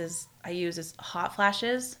examples I use is hot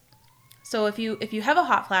flashes. So if you have a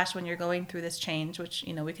hot flash when you're going through this change, which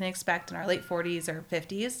we can expect in our late 40s or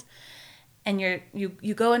 50s, and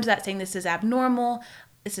you go into that saying, this is abnormal,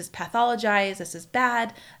 this is pathologized, this is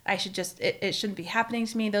bad, it shouldn't be happening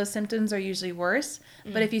to me, those symptoms are usually worse.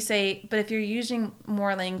 Mm-hmm. But if you're using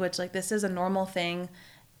more language like, this is a normal thing,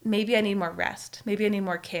 maybe I need more rest, maybe I need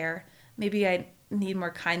more care, maybe I need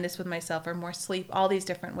more kindness with myself or more sleep, all these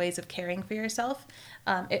different ways of caring for yourself,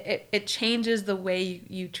 it changes the way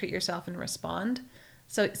you treat yourself and respond.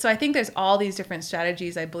 So I think there's all these different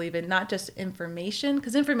strategies I believe in, not just information,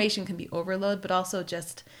 because information can be overload, but also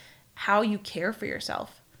just how you care for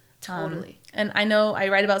yourself. Totally. And I know I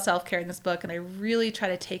write about self-care in this book, and I really try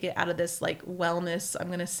to take it out of this like wellness, I'm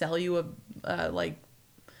going to sell you a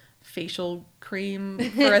facial cream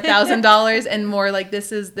for $1,000, and more like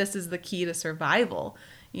this is the key to survival.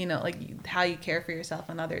 Like how you care for yourself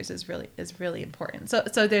and others is really important.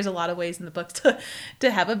 So there's a lot of ways in the book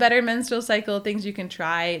to have a better menstrual cycle, things you can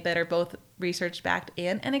try that are both research backed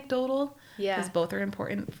and anecdotal. Yeah, because both are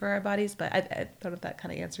important for our bodies. But I don't know if that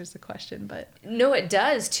kind of answers the question. But no, it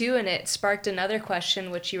does too, and it sparked another question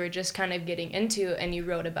which you were just kind of getting into, and you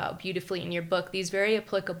wrote about beautifully in your book. These very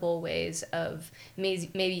applicable ways of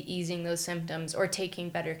maybe easing those symptoms or taking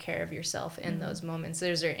better care of yourself in mm-hmm. those moments.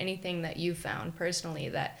 Is there anything that you found personally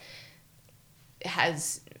that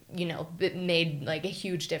has made like a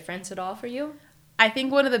huge difference at all for you? I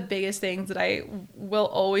think one of the biggest things that I will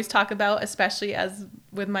always talk about, especially as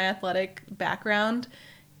with my athletic background,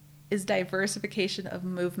 is diversification of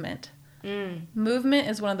movement. Mm. Movement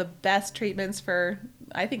is one of the best treatments for,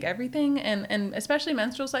 I think, everything, and especially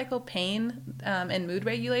menstrual cycle pain and mood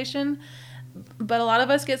regulation. But a lot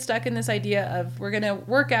of us get stuck in this idea of we're going to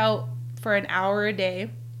work out for an hour a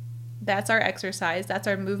day. That's our exercise. That's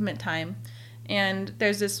our movement time. And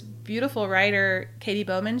there's this beautiful writer, Katie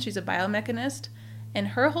Bowman. She's a biomechanist. And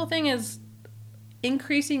her whole thing is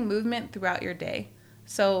increasing movement throughout your day.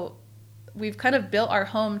 So we've kind of built our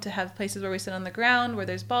home to have places where we sit on the ground, where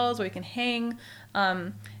there's balls, where we can hang.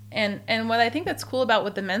 And what I think that's cool about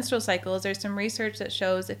with the menstrual cycle is there's some research that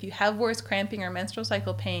shows if you have worse cramping or menstrual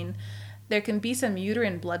cycle pain, there can be some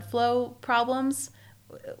uterine blood flow problems.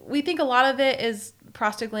 We think a lot of it is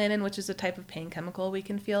prostaglandin, which is a type of pain chemical we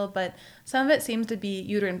can feel, but some of it seems to be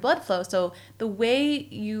uterine blood flow. So the way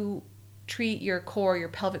you treat your core, your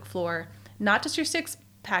pelvic floor, not just your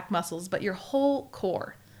six-pack muscles, but your whole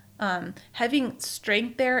core, having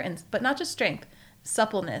strength there, but not just strength,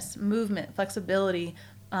 suppleness, movement, flexibility,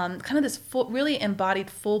 kind of this really embodied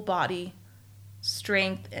full body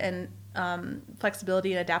strength and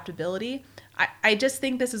flexibility and adaptability. I just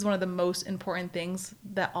think this is one of the most important things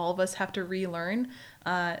that all of us have to relearn.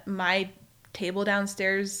 My table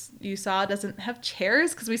downstairs, you saw, doesn't have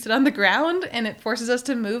chairs because we sit on the ground and it forces us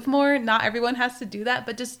to move more. Not everyone has to do that,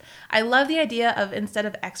 but just I love the idea of instead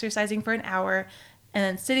of exercising for an hour and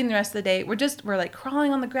then sitting the rest of the day, we're like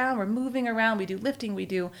crawling on the ground, we're moving around, we do lifting, we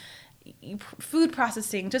do food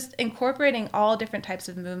processing, just incorporating all different types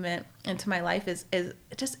of movement into my life is it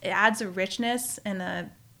adds a richness and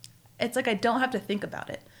it's like I don't have to think about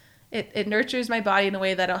it. It nurtures my body in a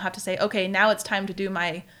way that I don't have to say, okay, now it's time to do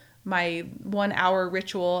my 1 hour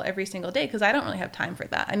ritual every single day, because I don't really have time for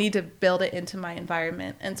that. I need to build it into my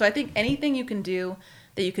environment. And so I think anything you can do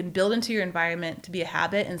that you can build into your environment to be a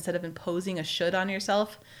habit instead of imposing a should on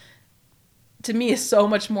yourself, to me is so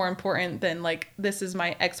much more important than like, this is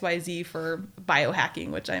my XYZ for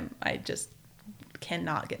biohacking, which I just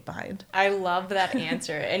cannot get behind. I love that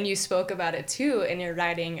answer. And you spoke about it too in your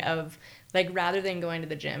writing of like, rather than going to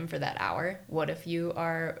the gym for that hour, what if you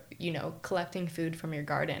are, collecting food from your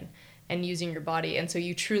garden and using your body? And so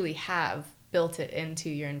you truly have built it into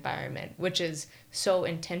your environment, which is so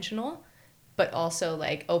intentional, but also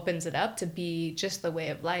like opens it up to be just the way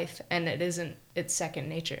of life. And it's second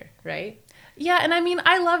nature, right? Yeah, and I mean,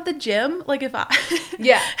 I love the gym. Like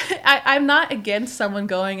I'm not against someone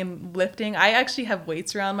going and lifting. I actually have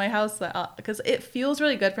weights around my house because it feels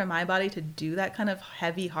really good for my body to do that kind of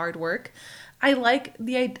heavy, hard work. I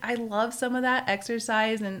love some of that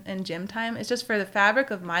exercise and gym time. It's just for the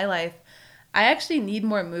fabric of my life, I actually need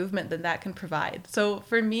more movement than that can provide. So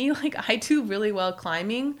for me, like I do really well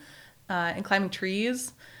climbing and climbing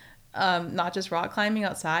trees. Not just rock climbing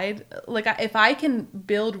outside. Like if I can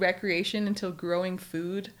build recreation into growing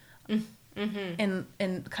food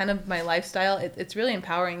and kind of my lifestyle, it's really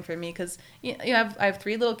empowering for me because I have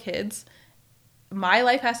 3 little kids. My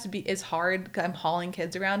life is hard. I'm hauling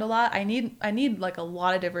kids around a lot. I need like a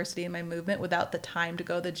lot of diversity in my movement without the time to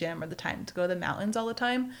go to the gym or the time to go to the mountains all the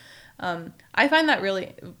time. I find that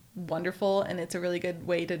really wonderful, and it's a really good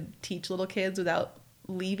way to teach little kids without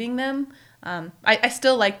leaving them. I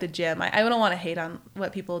still like the gym. I don't want to hate on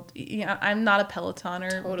what people, I'm not a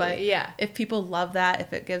Pelotoner, totally, but yeah. If people love that,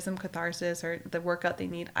 if it gives them catharsis or the workout they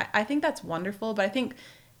need, I think that's wonderful. But I think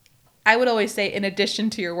I would always say, in addition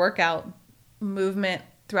to your workout, movement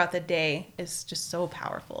throughout the day is just so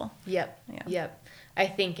powerful. Yep. Yeah. Yep. I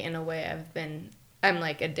think in a way I'm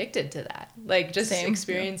like addicted to that. Like just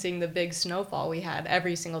experiencing the big snowfall we had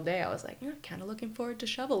every single day. I was like, kind of looking forward to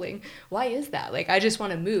shoveling. Why is that? Like, I just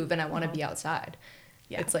want to move and I want to be outside.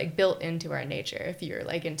 Yeah. It's like built into our nature. If you're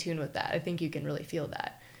like in tune with that, I think you can really feel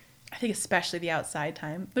that. I think especially the outside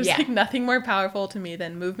time. There's like nothing more powerful to me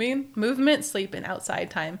than movement, sleep, and outside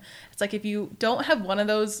time. It's like if you don't have one of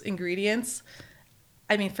those ingredients,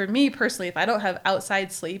 I mean, for me personally, if I don't have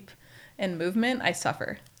outside sleep and movement, I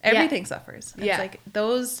suffer. Everything suffers. It's like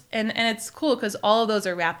those, and it's cool because all of those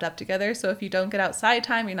are wrapped up together. So if you don't get outside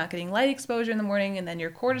time, you're not getting light exposure in the morning, and then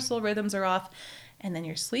your cortisol rhythms are off, and then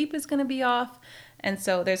your sleep is going to be off. And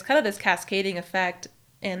so there's kind of this cascading effect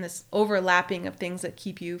and this overlapping of things that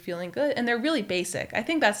keep you feeling good. And they're really basic. I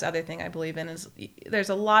think that's the other thing I believe in is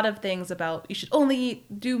there's a lot of things about you should only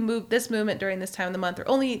do this movement during this time of the month, or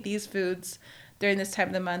only eat these foods during this time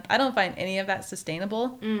of the month. I don't find any of that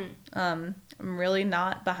sustainable. I'm really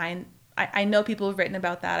not behind. I know people have written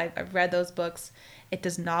about that. I've read those books. It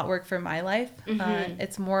does not work for my life.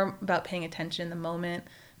 It's more about paying attention in the moment,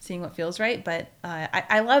 seeing what feels right. But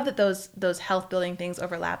I love that those health building things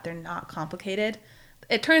overlap. They're not complicated.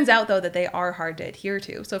 It turns out though that they are hard to adhere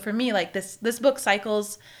to. So for me, like this book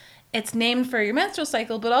cycles. It's named for your menstrual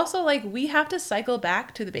cycle, but also like we have to cycle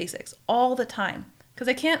back to the basics all the time.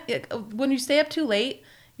 Because when you stay up too late,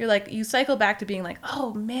 you're like, you cycle back to being like,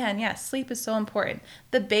 oh man, yeah, sleep is so important.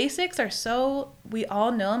 The basics are we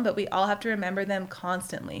all know them, but we all have to remember them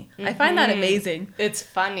constantly. I find that amazing. It's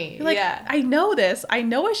funny. You're like, I know this. I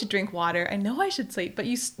know I should drink water. I know I should sleep. But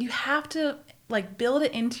you have to like build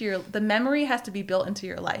it into the memory has to be built into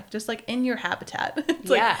your life, just like in your habitat. It's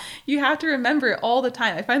like you have to remember it all the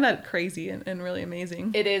time. I find that crazy and really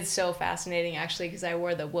amazing. It is so fascinating actually, because I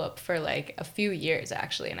wore the Whoop for like a few years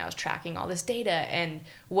actually, and I was tracking all this data, and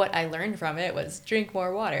what I learned from it was drink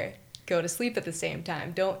more water. go to sleep at the same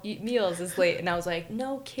time. Don't eat meals as late. And I was like,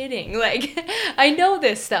 no kidding. Like, I know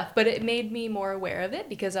this stuff, but it made me more aware of it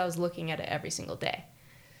because I was looking at it every single day.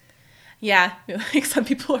 Yeah, like some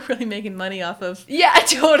people are really making money off of. Yeah,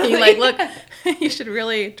 totally. Being like, look, you should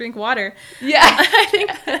really drink water. Yeah, I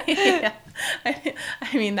think. Yeah,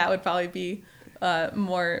 I mean, that would probably be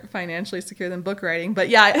more financially secure than book writing. But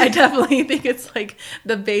yeah, I definitely think it's like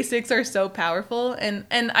the basics are so powerful, and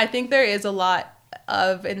I think there is a lot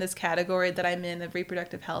of in this category that I'm in of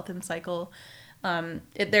reproductive health and cycle.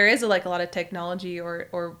 There is a lot of technology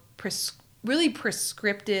or really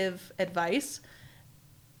prescriptive advice.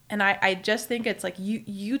 And I just think it's like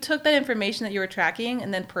you took that information that you were tracking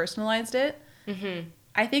and then personalized it. Mm-hmm.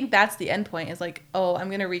 I think that's the end point is like, oh, I'm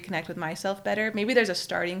going to reconnect with myself better. Maybe there's a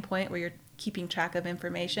starting point where you're keeping track of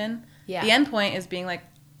information. Yeah. The end point is being like,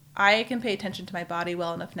 I can pay attention to my body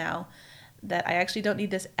well enough now that I actually don't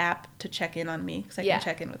need this app to check in on me because I can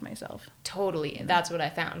check in with myself. Totally. Yeah. That's what I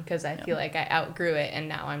found because I feel like I outgrew it. And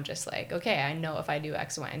now I'm just like, okay, I know if I do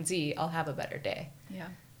X, Y, and Z, I'll have a better day. Yeah.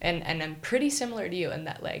 And I'm pretty similar to you in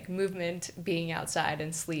that like movement, being outside,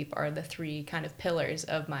 and sleep are the three kind of pillars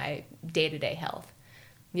of my day-to-day health.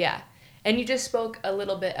 Yeah. And you just spoke a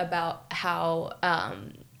little bit about how,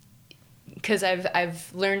 because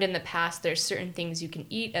I've learned in the past there's certain things you can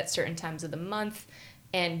eat at certain times of the month.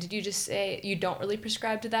 And did you just say you don't really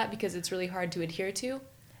prescribe to that because it's really hard to adhere to?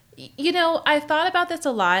 You know, I've thought about this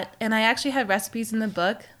a lot, and I actually have recipes in the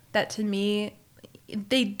book that to me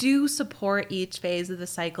they do support each phase of the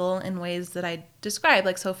cycle in ways that I describe.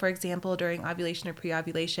 Like, so for example, during ovulation or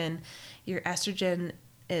pre-ovulation, your estrogen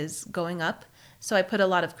is going up. So I put a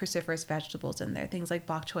lot of cruciferous vegetables in there, things like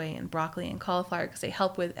bok choy and broccoli and cauliflower, because they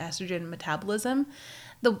help with estrogen metabolism.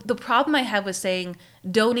 The problem I have with saying,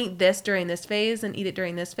 don't eat this during this phase and eat it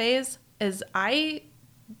during this phase, is I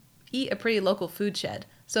eat a pretty local food shed.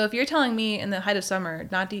 So if you're telling me in the height of summer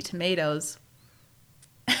not to eat tomatoes,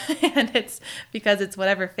 and it's because it's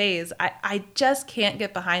whatever phase, I just can't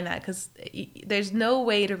get behind that because there's no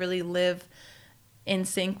way to really live in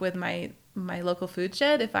sync with my local food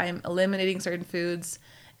shed if I'm eliminating certain foods.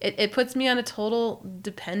 It puts me on a total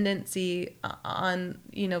dependency on,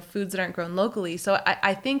 foods that aren't grown locally. So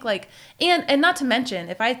I think like, and not to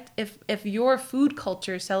mention, if your food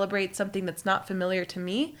culture celebrates something that's not familiar to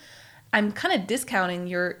me, I'm kind of discounting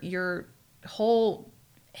your whole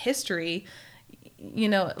history.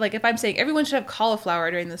 Like if I'm saying everyone should have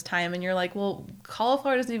cauliflower during this time and you're like, well,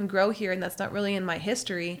 cauliflower doesn't even grow here and that's not really in my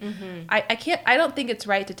history. Mm-hmm. I don't think it's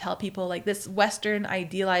right to tell people like this Western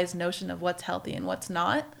idealized notion of what's healthy and what's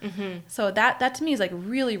not. Mm-hmm. So that to me is like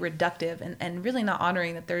really reductive and really not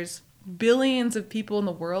honoring that there's billions of people in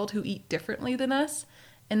the world who eat differently than us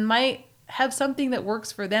and might have something that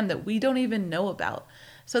works for them that we don't even know about.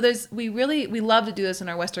 So we love to do this in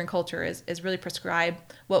our Western culture is really prescribe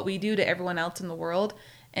what we do to everyone else in the world.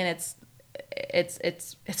 And it's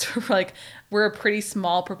like we're a pretty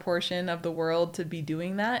small proportion of the world to be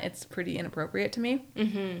doing that. It's pretty inappropriate to me.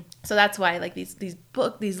 Mm-hmm. So that's why like these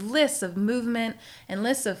lists of movement and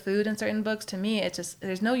lists of food in certain books, to me, it's just,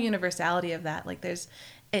 there's no universality of that. Like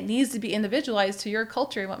it needs to be individualized to your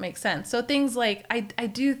culture and what makes sense. So things like, I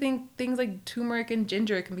do think things like turmeric and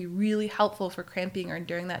ginger can be really helpful for cramping or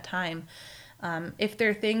during that time. If there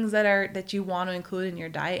are things that you want to include in your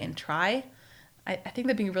diet and try, I think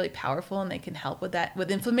they'd be really powerful and they can help with that, with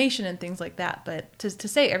inflammation and things like that. But to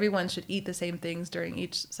say everyone should eat the same things during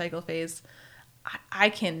each cycle phase, I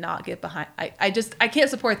cannot get behind. I can't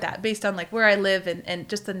support that based on like where I live and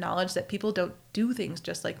just the knowledge that people don't do things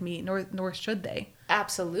just like me, nor should they.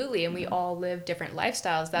 Absolutely. And we all live different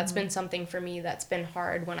lifestyles. That's been something for me that's been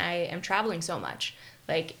hard when I am traveling so much.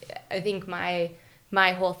 Like, I think my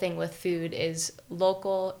whole thing with food is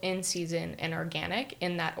local, in season, and organic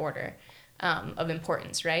in that order of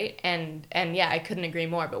importance, right? And yeah, I couldn't agree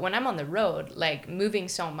more. But when I'm on the road, like moving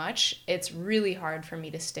so much, it's really hard for me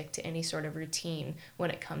to stick to any sort of routine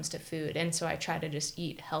when it comes to food. And so I try to just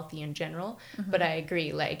eat healthy in general. Mm-hmm. But I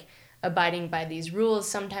agree, like, abiding by these rules,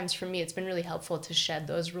 sometimes for me it's been really helpful to shed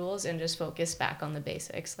those rules and just focus back on the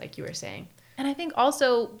basics like you were saying. And I think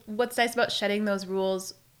also what's nice about shedding those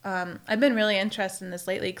rules, I've been really interested in this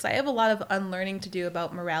lately because I have a lot of unlearning to do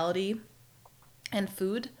about morality and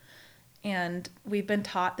food, and we've been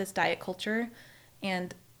taught this diet culture,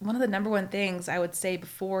 and one of the number one things I would say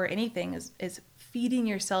before anything is feeding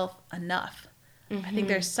yourself enough. Mm-hmm. I think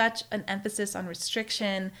there's such an emphasis on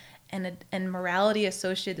restriction and morality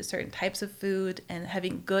associated to certain types of food and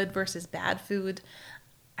having good versus bad food.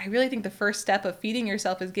 I really think the first step of feeding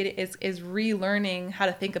yourself is relearning how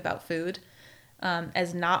to think about food.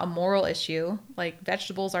 as not a moral issue. Like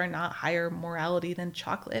vegetables are not higher morality than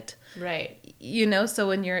chocolate. Right. You know, so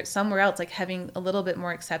when you're somewhere else, like having a little bit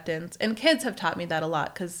more acceptance, and kids have taught me that a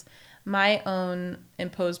lot, because my own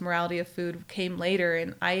imposed morality of food came later,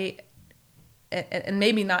 and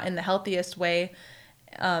maybe not in the healthiest way.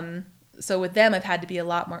 So with them, I've had to be a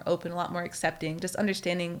lot more open, a lot more accepting, just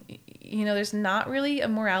understanding, you know, there's not really a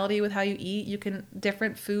morality with how you eat.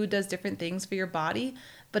 Different food does different things for your body.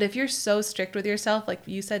 But if you're so strict with yourself, like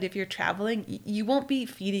you said, if you're traveling, you won't be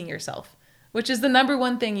feeding yourself, which is the number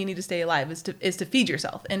one thing you need to stay alive, is to feed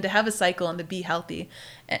yourself and to have a cycle and to be healthy.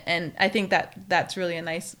 And I think that's really a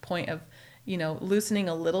nice point of, you know, loosening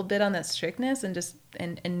a little bit on that strictness and just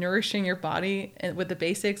and nourishing your body with the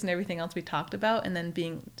basics and everything else we talked about, and then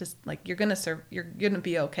being just like, you're gonna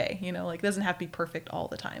be okay, you know, like it doesn't have to be perfect all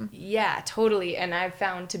the time. Yeah, totally. And I've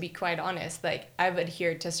found, to be quite honest, like I've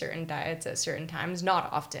adhered to certain diets at certain times,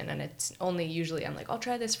 not often, and it's only usually I'm like, I'll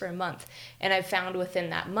try this for a month, and I've found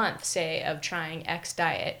within that month, say, of trying X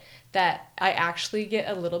diet, that I actually get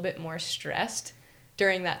a little bit more stressed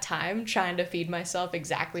during that time trying to feed myself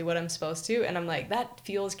exactly what I'm supposed to, and I'm like, that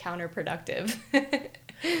feels counterproductive.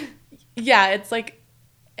 Yeah, it's like,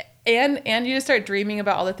 and you just start dreaming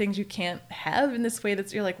about all the things you can't have in this way,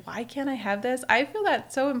 you're like, why can't I have this? I feel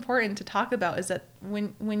that's so important to talk about, is that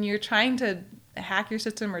when you're trying to hack your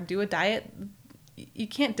system or do a diet, you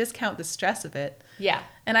can't discount the stress of it. Yeah.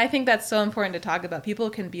 And I think that's so important to talk about. People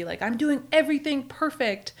can be like, I'm doing everything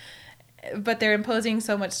perfect, but they're imposing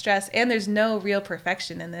so much stress, and there's no real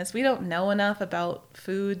perfection in this. We don't know enough about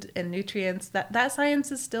food and nutrients. That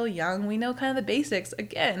science is still young. We know kind of the basics.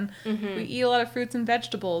 Again, we eat a lot of fruits and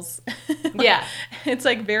vegetables. Yeah. It's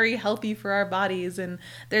like very healthy for our bodies. And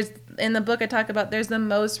there's, in the book I talk about, there's the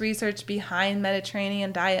most research behind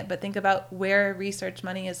Mediterranean diet, but think about where research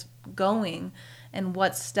money is going and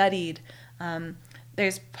what's studied.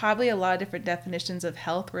 There's probably a lot of different definitions of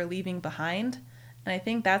health we're leaving behind. And I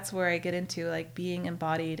think that's where I get into like being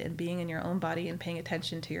embodied and being in your own body and paying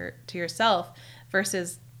attention to yourself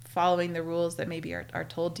versus following the rules that maybe are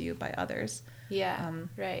told to you by others. Yeah,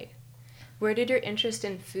 right. Where did your interest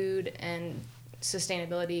in food and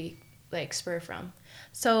sustainability like spur from?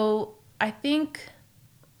 So I think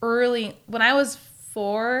early, when I was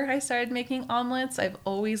 4, I started making omelets. I've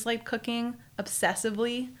always liked cooking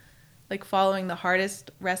obsessively, like following the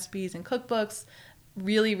hardest recipes and cookbooks.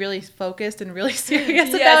 Really, really focused and really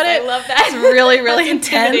serious about it. I love that. It's really, really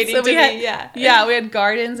intense. So we had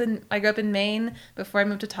gardens, and I grew up in Maine. Before I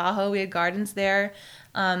moved to Tahoe, we had gardens there.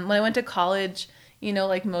 When I went to college, you know,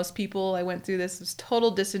 like most people, I went through this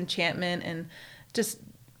total disenchantment and just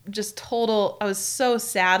total, I was so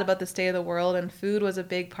sad about the state of the world, and food was a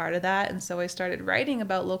big part of that. And so I started writing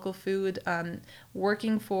about local food,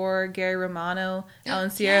 working for Gary Romano out in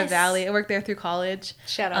Sierra Valley. I worked there through college.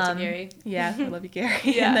 Shout out to Gary. Yeah, I love you, Gary.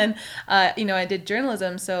 Yeah. And then, you know, I did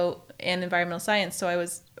journalism and environmental science. So I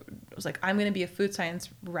was like, I'm going to be a food science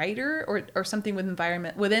writer or something within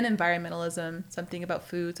environmentalism, something about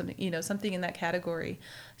food, something, you know, something in that category.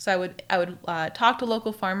 So I would talk to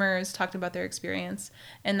local farmers, talk about their experience.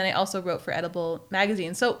 And then I also wrote for Edible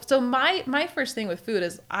magazine. So my first thing with food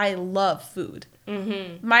is I love food.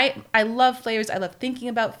 Mm-hmm. I love flavors. I love thinking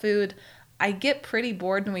about food. I get pretty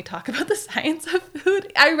bored when we talk about the science of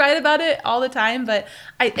food. I write about it all the time, but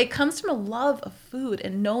it comes from a love of food,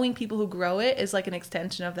 and knowing people who grow it is like an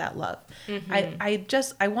extension of that love. Mm-hmm.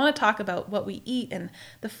 I want to talk about what we eat and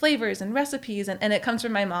the flavors and recipes, and it comes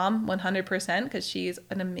from my mom 100%, because she's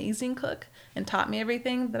an amazing cook and taught me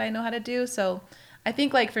everything that I know how to do. So I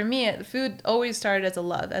think, like, for me, food always started as a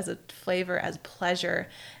love, as a flavor, as pleasure,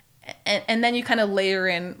 and then you kind of layer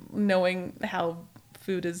in knowing how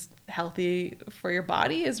food is healthy for your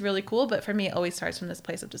body is really cool. But for me, it always starts from this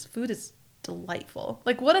place of just food is delightful.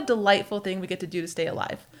 Like, what a delightful thing we get to do to stay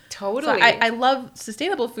alive. Totally. So I love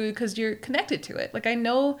sustainable food because you're connected to it. Like, I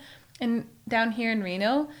know down here in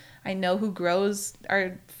Reno, I know who grows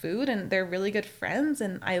our food, and they're really good friends,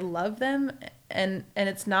 and I love them. And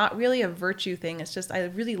it's not really a virtue thing. It's just, I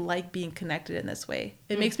really like being connected in this way.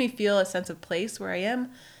 It makes me feel a sense of place where I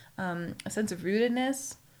am, a sense of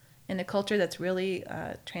rootedness in a culture that's really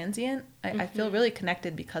transient. I feel really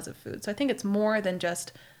connected because of food. So I think it's more than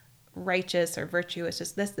just righteous or virtue. It's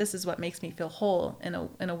just this is what makes me feel whole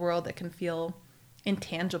in a world that can feel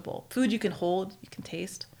intangible. Food you can hold, you can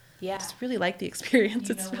taste. Yeah. I just really like the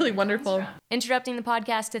experience. It's really wonderful. Interrupting the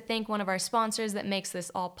podcast to thank one of our sponsors that makes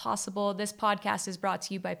this all possible. This podcast is brought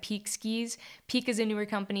to you by Peak Skis. Peak is a newer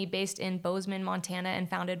company based in Bozeman, Montana, and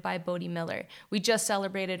founded by Bodie Miller. We just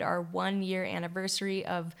celebrated our 1-year anniversary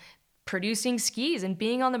of producing skis and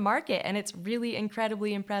being on the market. And it's really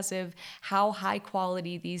incredibly impressive how high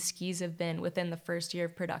quality these skis have been within the first year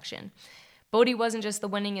of production. Bodie wasn't just the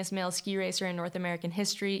winningest male ski racer in North American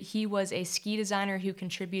history, he was a ski designer who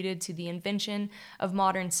contributed to the invention of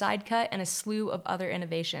modern side cut and a slew of other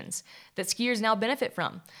innovations that skiers now benefit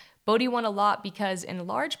from. Bodie won a lot because, in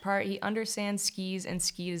large part, he understands skis and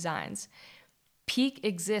ski designs. Peak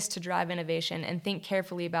exists to drive innovation and think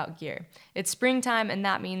carefully about gear. It's springtime, and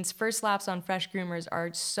that means first laps on fresh groomers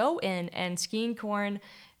are so in, and skiing corn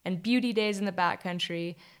and beauty days in the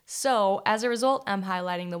backcountry. So, as a result, I'm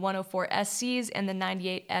highlighting the 104 SCs and the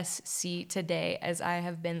 98 SC today, as I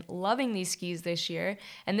have been loving these skis this year.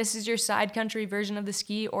 And this is your side country version of the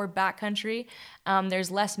ski or backcountry.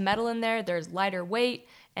 There's less metal in there, there's lighter weight,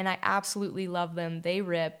 and I absolutely love them. They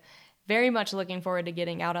rip. Very much looking forward to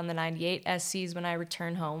getting out on the 98 SCs when I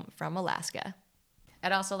return home from Alaska.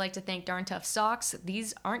 I'd also like to thank Darn Tough Socks.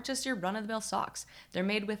 These aren't just your run-of-the-mill socks. They're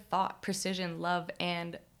made with thought, precision, love,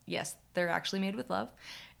 and yes, they're actually made with love.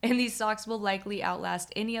 And these socks will likely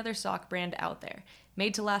outlast any other sock brand out there.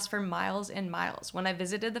 Made to last for miles and miles. When I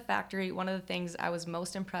visited the factory, one of the things I was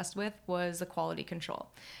most impressed with was the quality control.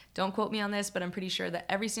 Don't quote me on this, but I'm pretty sure that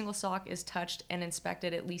every single sock is touched and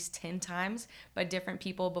inspected at least 10 times by different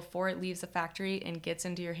people before it leaves the factory and gets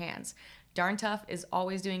into your hands. Darn Tough is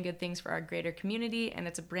always doing good things for our greater community, and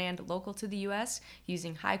it's a brand local to the US,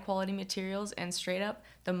 using high quality materials, and straight up,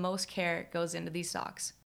 the most care goes into these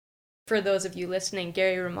socks. For those of you listening,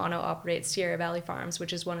 Gary Romano operates Sierra Valley Farms,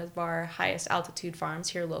 which is one of our highest altitude farms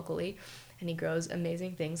here locally. And he grows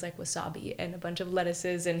amazing things like wasabi and a bunch of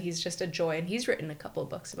lettuces, and he's just a joy. And he's written a couple of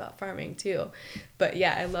books about farming too. But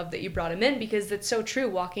yeah, I love that you brought him in, because that's so true.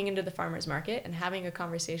 Walking into the farmer's market and having a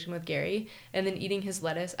conversation with Gary and then eating his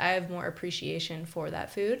lettuce, I have more appreciation for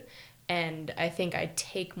that food. And I think I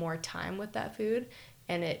take more time with that food,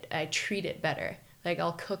 and I treat it better. Like,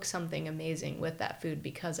 I'll cook something amazing with that food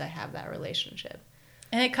because I have that relationship.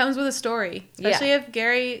 And it comes with a story. Especially if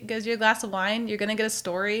Gary gives you a glass of wine, you're going to get a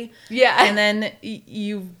story. Yeah. And then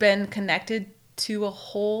you've been connected to a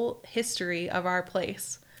whole history of our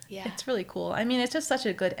place. Yeah. It's really cool. I mean, it's just such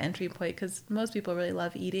a good entry point, because most people really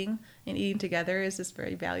love eating, and eating together is this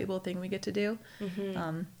very valuable thing we get to do.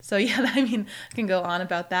 Mm-hmm. So yeah, I mean, I can go on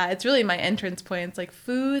about that. It's really my entrance points, like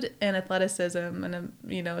food and athleticism and,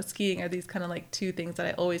 skiing are these kind of like two things that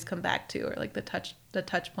I always come back to, or like the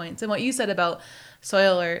touch points. And what you said about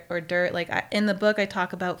soil or dirt, like in the book, I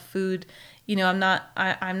talk about food. I'm not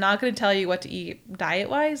going to tell you what to eat diet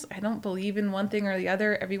wise. I don't believe in one thing or the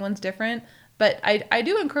other. Everyone's different. But I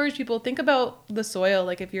do encourage people, think about the soil.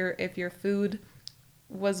 Like if your food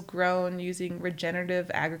was grown using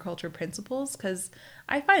regenerative agriculture principles, because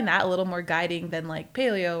I find that a little more guiding than like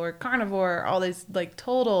paleo or carnivore, all these like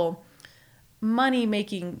total money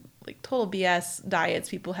making, like total BS diets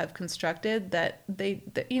people have constructed that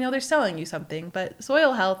they're selling you something. But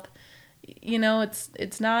soil health, it's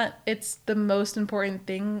the most important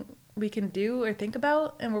thing we can do or think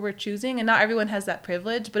about, and where we're choosing. And not everyone has that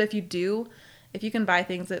privilege, but if you can buy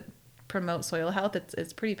things that promote soil health,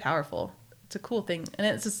 it's pretty powerful. It's a cool thing, and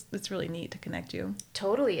it's really neat to connect you.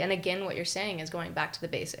 Totally. And again, what you're saying is going back to the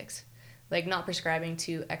basics. Like, not prescribing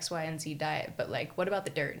to X, Y, and Z diet, but like, what about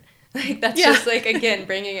the dirt? Like, that's just like, again,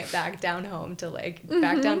 bringing it back down home to like,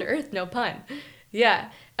 back down to earth, no pun. Yeah.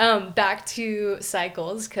 Back to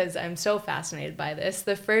cycles, because I'm so fascinated by this.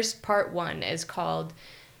 The first part 1 is called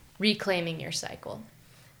Reclaiming Your Cycle.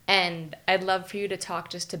 And I'd love for you to talk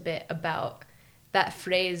just a bit about that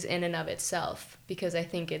phrase in and of itself, because I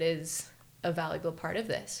think it is a valuable part of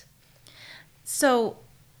this. So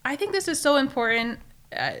I think this is so important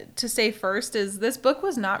to say first, is this book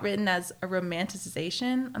was not written as a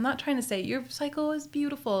romanticization. I'm not trying to say your cycle is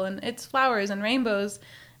beautiful and it's flowers and rainbows.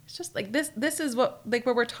 It's just like this is what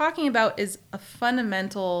we're talking about is a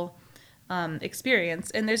fundamental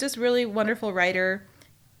experience. And there's this really wonderful writer,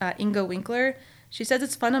 Inga Winkler. She says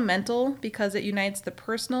it's fundamental because it unites the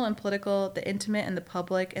personal and political, the intimate and the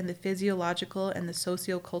public, and the physiological and the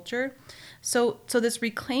socioculture. So this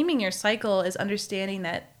reclaiming your cycle is understanding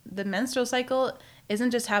that the menstrual cycle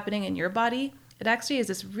isn't just happening in your body. It actually is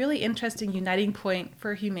this really interesting uniting point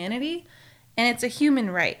for humanity, and it's a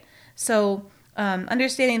human right. So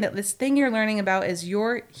understanding that this thing you're learning about is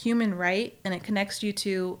your human right, and it connects you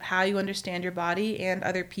to how you understand your body and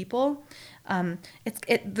other people.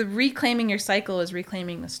 The reclaiming your cycle is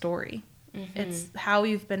reclaiming the story. Mm-hmm. It's how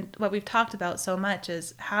what we've talked about so much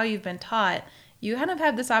is how you've been taught. You kind of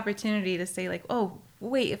have this opportunity to say like, oh,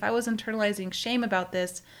 wait, if I was internalizing shame about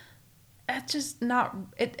this, that's just not,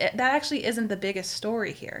 that actually isn't the biggest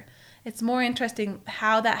story here. It's more interesting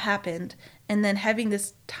how that happened and then having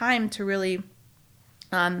this time to really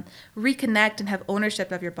reconnect and have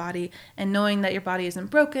ownership of your body, and knowing that your body isn't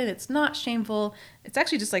broken, it's not shameful, it's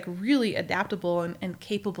actually just like really adaptable and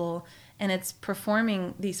capable, and it's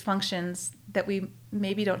performing these functions that we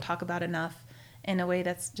maybe don't talk about enough in a way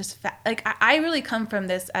that's just like I really come from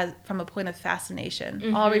this as from a point of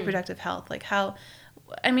fascination. All reproductive health, like how,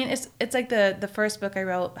 I mean, it's like the first book I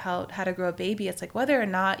wrote, how to grow a baby. It's like whether or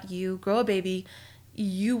not you grow a baby,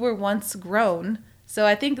 you were once grown. So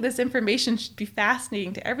I think this information should be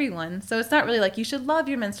fascinating to everyone. So it's not really like you should love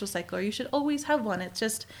your menstrual cycle or you should always have one. It's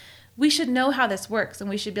just we should know how this works, and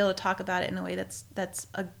we should be able to talk about it in a way that's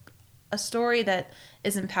a story that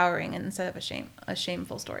is empowering instead of a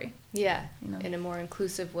shameful story. Yeah, in a more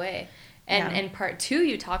inclusive way. And in part 2,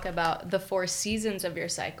 you talk about the 4 seasons of your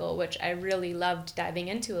cycle, which I really loved diving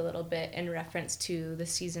into a little bit in reference to the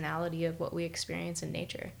seasonality of what we experience in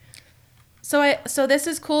nature. So this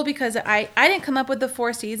is cool because I didn't come up with the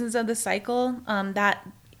 4 seasons of the cycle. That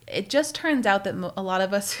it just turns out that a lot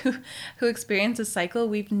of us who experience a cycle,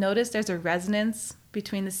 we've noticed there's a resonance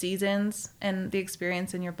between the seasons and the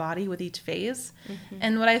experience in your body with each phase.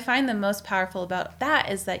 And what I find the most powerful about that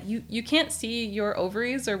is that you can't see your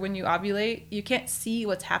ovaries, or when you ovulate, you can't see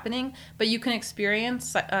what's happening, but you can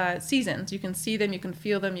experience seasons. You can see them, you can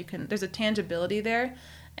feel them, there's a tangibility there.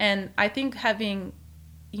 And I think having,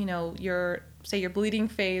 your bleeding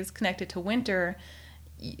phase connected to winter,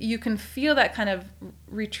 you can feel that kind of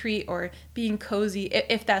retreat or being cozy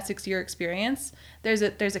if that's your experience. There's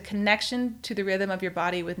a connection to the rhythm of your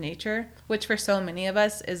body with nature, which for so many of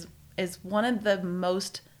us is one of the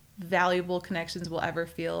most valuable connections we'll ever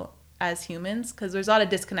feel as humans, because there's a lot of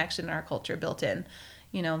disconnection in our culture built in,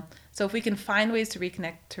 So if we can find ways to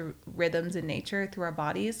reconnect to rhythms in nature through our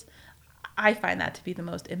bodies, I find that to be the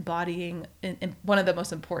most embodying and one of the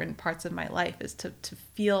most important parts of my life, is to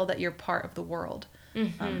feel that you're part of the world.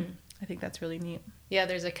 I think that's really neat. Yeah,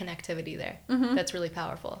 there's a connectivity there. That's really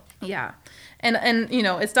powerful. Yeah. And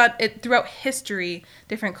it's not, throughout history,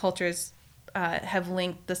 different cultures have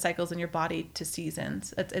linked the cycles in your body to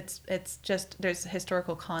seasons. It's just, there's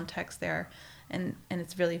historical context there, and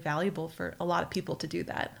it's really valuable for a lot of people to do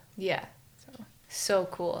that. Yeah. So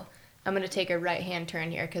cool. I'm going to take a right-hand turn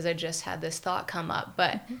here because I just had this thought come up.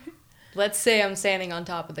 But let's say I'm standing on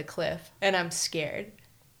top of the cliff and I'm scared.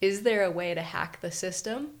 Is there a way to hack the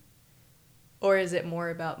system? Or is it more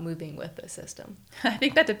about moving with the system? I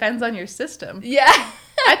think that depends on your system. Yeah.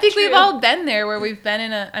 I think we've all been there where we've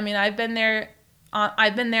been I've been there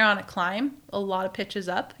on a climb, a lot of pitches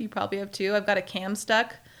up. You probably have too. I've got a cam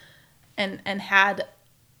stuck and had,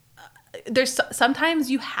 there's sometimes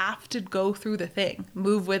you have to go through the thing,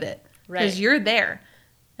 move with it. Right. Because you're there.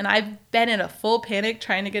 And I've been in a full panic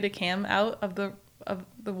trying to get a cam out of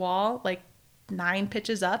the wall, like 9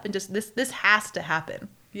 pitches up, and just this has to happen.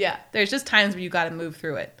 Yeah. There's just times where you got to move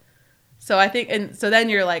through it. So I think, and so then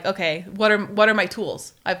you're like, okay, what are my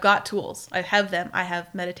tools? I've got tools. I have them. I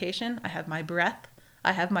have meditation. I have my breath.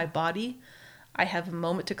 I have my body. I have a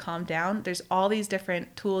moment to calm down. There's all these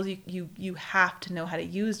different tools you have to know how to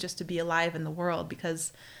use just to be alive in the world,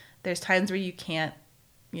 because there's times where you can't,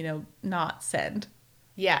 not send.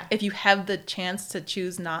 Yeah. If you have the chance to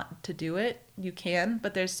choose not to do it, you can,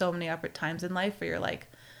 but there's so many other times in life where you're like,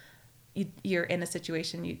 you're in a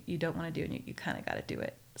situation you don't want to do, and you kind of got to do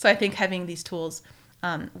it. So I think having these tools,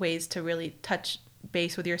 ways to really touch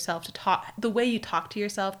base with yourself, to talk, the way you talk to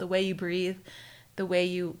yourself, the way you breathe, the way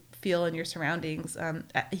you feel in your surroundings,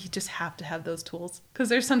 you just have to have those tools, because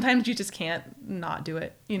there's sometimes you just can't not do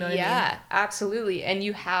it. You know what I mean? Yeah, absolutely. And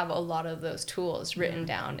you have a lot of those tools written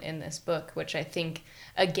down in this book, which I think,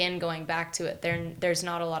 again, going back to it, there's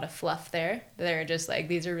not a lot of fluff there. They're just like,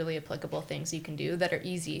 these are really applicable things you can do that are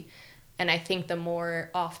easy. And I think the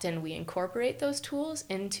more often we incorporate those tools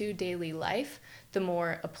into daily life, the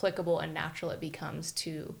more applicable and natural it becomes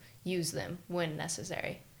to use them when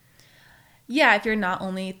necessary. Yeah, if you're not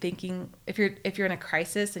only thinking, if you're in a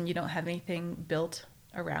crisis and you don't have anything built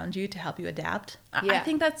around you to help you adapt. Yeah. I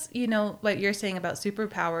think that's, what you're saying about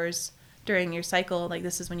superpowers during your cycle, like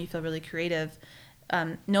this is when you feel really creative.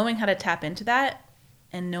 Knowing how to tap into that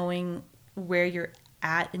and knowing where you're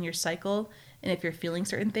at in your cycle, and if you're feeling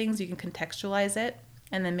certain things, you can contextualize it,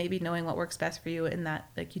 and then maybe knowing what works best for you in that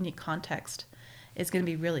like unique context is going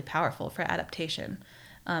to be really powerful for adaptation.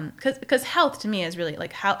 Because health to me is really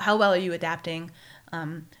like how well are you adapting?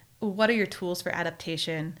 What are your tools for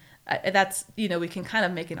adaptation? That's, we can kind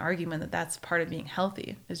of make an argument that that's part of being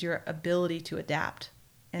healthy, is your ability to adapt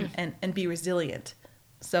and be resilient.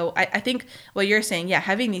 So I think what you're saying,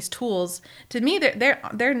 having these tools, to me, they're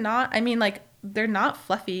not, they're not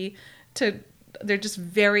fluffy to they're just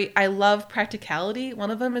very, I love practicality.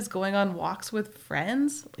 One of them is going on walks with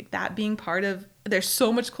friends, like that being part of, there's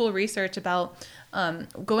so much cool research about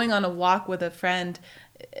going on a walk with a friend.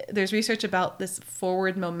 There's research about this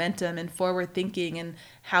forward momentum and forward thinking and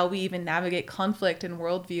how we even navigate conflict and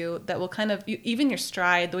worldview that will kind of, even your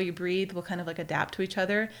stride, the way you breathe will kind of like adapt to each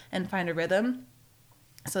other and find a rhythm.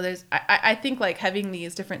 So there's, I think like having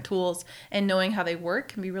these different tools and knowing how they work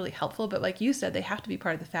can be really helpful. But like you said, they have to be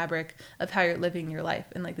part of the fabric of how you're living your life.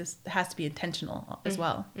 And like this has to be intentional as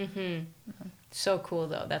well. Mm-hmm. So cool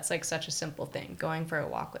though. That's like such a simple thing, going for a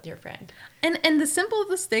walk with your friend. And the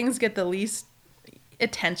simplest things get the least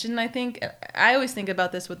attention, I think. I always think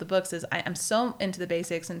about this with the books is I'm so into the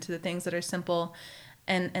basics, into the things that are simple.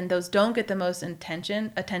 And those don't get the most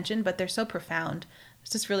attention, but they're so profound.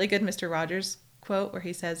 It's just really good Mr. Rogers quote where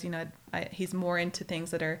he says, you know, he's more into things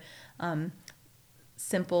that are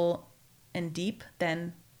simple and deep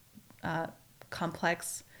than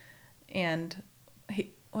complex. And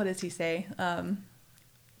what does he say?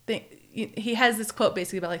 He has this quote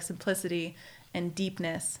basically about like simplicity and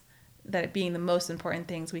deepness, that being the most important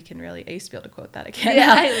things we can really, I used to be able to quote that again.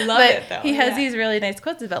 Yeah, I love it though. He has these really nice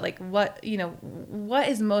quotes about like what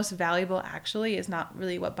is most valuable actually is not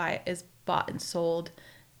really what is bought and sold.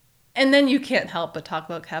 And then you can't help but talk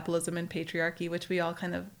about capitalism and patriarchy, which we all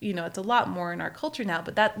kind of, it's a lot more in our culture now,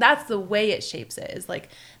 but that's the way it shapes it, is like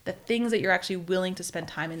the things that you're actually willing to spend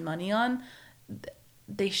time and money on,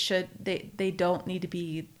 they don't need to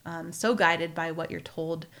be so guided by what you're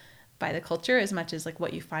told by the culture as much as like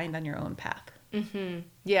what you find on your own path. Mm-hmm.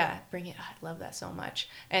 Yeah, bring it. I love that so much.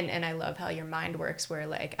 And I love how your mind works, where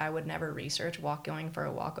like I would never research going for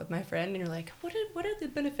a walk with my friend, and you're like, what are the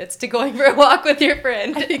benefits to going for a walk with your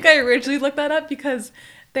friend? I think I originally looked that up because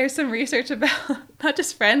there's some research about not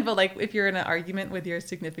just friend, but like if you're in an argument with your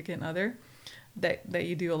significant other, that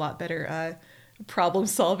you do a lot better problem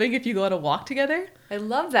solving if you go on a walk together. I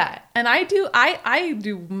love that. And I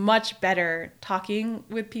do much better talking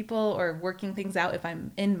with people or working things out if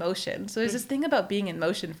I'm in motion. So there's this thing about being in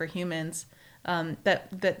motion for humans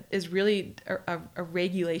that is really a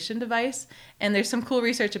regulation device. And there's some cool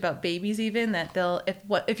research about babies even, that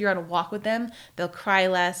if you're on a walk with them, they'll cry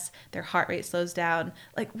less, their heart rate slows down.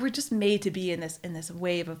 Like we're just made to be in this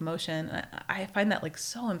wave of motion. I find that like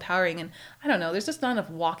so empowering. And I don't know, there's just not enough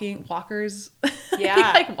walkers. Yeah.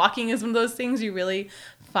 I think like walking is one of those things you really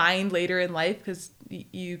find later in life, because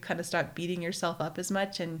you kind of start beating yourself up as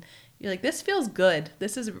much, and you're like, this feels good.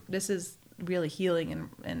 This is really healing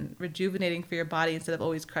and rejuvenating for your body instead of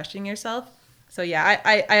always crushing yourself. So yeah,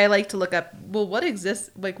 I like to look up, well, what exists,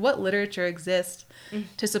 like what literature exists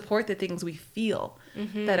to support the things we feel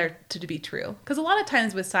that are to be true. Because a lot of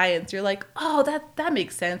times with science, you're like, oh, that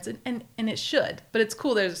makes sense, and it should. But it's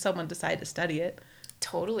cool there's someone decide to study it.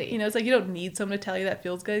 Totally. It's like you don't need someone to tell you that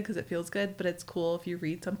feels good because it feels good, but it's cool if you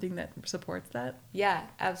read something that supports that. Yeah,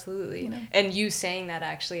 absolutely. And you saying that,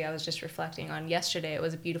 actually, I was just reflecting on yesterday. It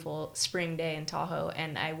was a beautiful spring day in Tahoe,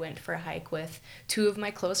 and I went for a hike with two of my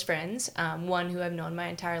close friends, one who I've known my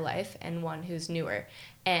entire life and one who's newer.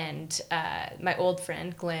 And my old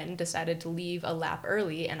friend, Glenn, decided to leave a lap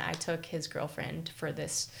early, and I took his girlfriend for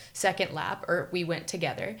this second lap, or we went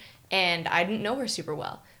together, and I didn't know her super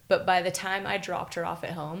well. But by the time I dropped her off at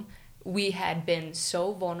home, we had been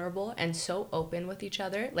so vulnerable and so open with each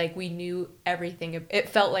other. Like we knew everything. It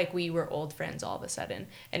felt like we were old friends all of a sudden.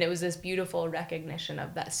 And it was this beautiful recognition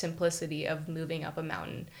of that simplicity of moving up a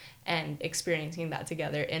mountain and experiencing that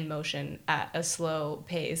together in motion at a slow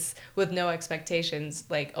pace with no expectations,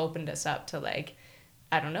 like opened us up to like,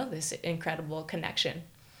 I don't know, this incredible connection.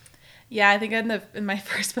 Yeah, I think in my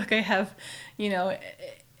first book I have,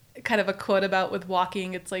 kind of a quote about with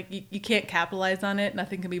walking. It's like you can't capitalize on it.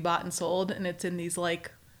 Nothing can be bought and sold. And it's in these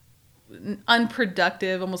like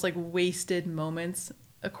unproductive, almost like wasted moments,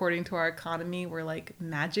 according to our economy, where like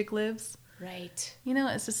magic lives. Right.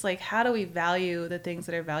 It's just like, how do we value the things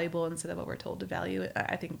that are valuable instead of what we're told to value?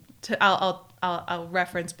 I think I'll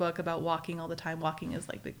reference book about walking all the time. Walking is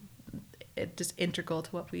like it's just integral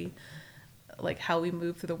to what we, like how we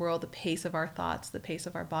move through the world, the pace of our thoughts, the pace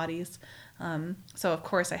of our bodies. So of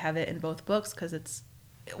course I have it in both books because it's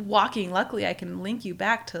walking. Luckily I can link you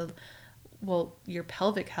back to, your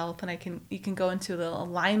pelvic health, and you can go into the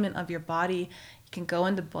alignment of your body. You can go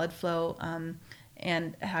into blood flow,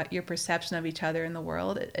 and how your perception of each other in the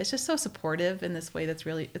world. It's just so supportive in this way. It's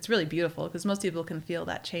really beautiful, because most people can feel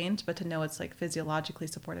that change, but to know it's like physiologically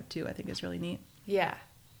supportive too, I think is really neat. Yeah.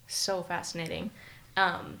 So fascinating.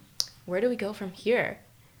 Where do we go from here?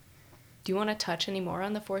 Do you want to touch any more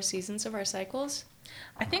on the 4 seasons of our cycles?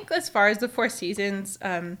 I think as far as the 4 seasons,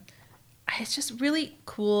 it's just really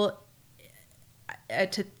cool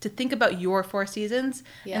to think about your 4 seasons.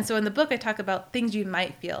 Yeah. And so in the book, I talk about things you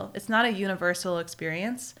might feel. It's not a universal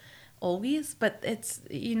experience always, but it's,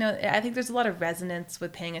 I think there's a lot of resonance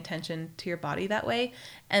with paying attention to your body that way.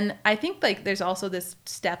 And I think like there's also this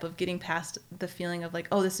step of getting past the feeling of like,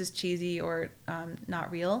 oh, this is cheesy or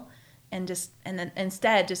not real. And then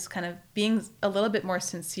instead just kind of being a little bit more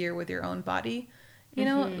sincere with your own body,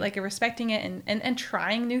 like respecting it and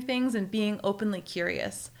trying new things and being openly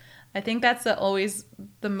curious. I think that's always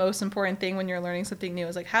the most important thing when you're learning something new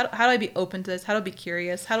is like, how do I be open to this? How do I be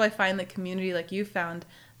curious? How do I find the community like you found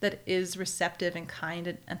that is receptive and kind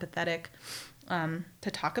and empathetic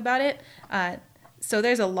to talk about it? So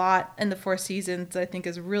there's a lot in the 4 seasons that I think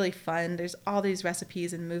is really fun. There's all these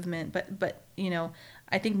recipes and movement, but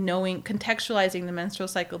I think contextualizing the menstrual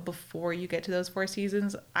cycle before you get to those 4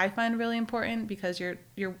 seasons, I find really important because you're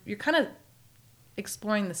kind of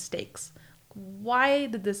exploring the stakes. Why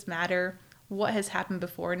did this matter? What has happened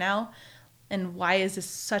before now? And why is this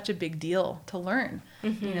such a big deal to learn?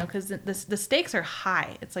 Because the stakes are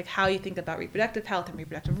high. It's like how you think about reproductive health and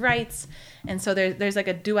reproductive rights. And so there's like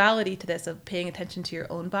a duality to this of paying attention to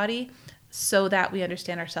your own body so that we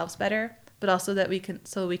understand ourselves better, but also that we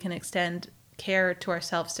can extend care to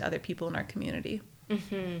ourselves to other people in our community.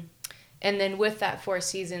 And then with that 4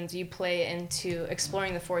 seasons, you play into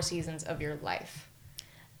exploring the 4 seasons of your life.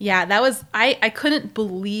 Yeah, that was, I couldn't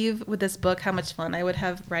believe with this book how much fun I would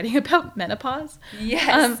have writing about menopause.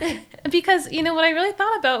 Yes. Because, what I really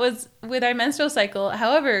thought about was with our menstrual cycle,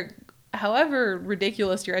 however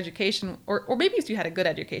ridiculous your education, or maybe if you had a good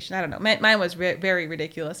education, I don't know. Mine was very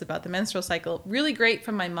ridiculous about the menstrual cycle. Really great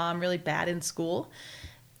from my mom, really bad in school.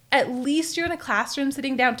 At least you're in a classroom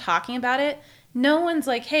sitting down talking about it. No one's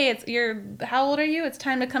like, hey, how old are you? It's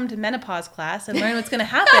time to come to menopause class and learn what's going to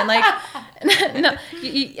happen. Like, no.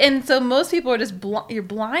 And so most people are just, you're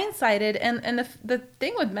blindsided. And the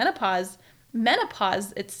thing with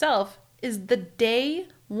menopause itself is the day,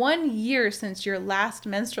 1 year since your last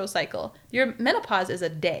menstrual cycle. Your menopause is a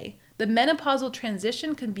day. The menopausal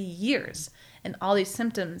transition can be years, and all these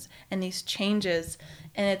symptoms and these changes.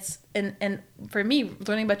 And for me,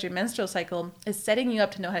 learning about your menstrual cycle is setting you up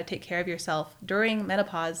to know how to take care of yourself during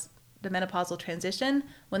menopause, the menopausal transition,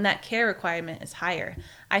 when that care requirement is higher.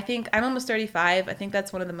 I think I'm almost 35. I think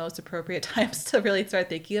that's one of the most appropriate times to really start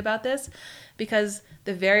thinking about this, because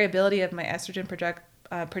the variability of my estrogen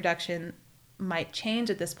production might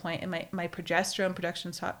change at this point, and my progesterone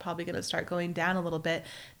production is probably going to start going down a little bit.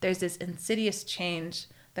 There's this insidious change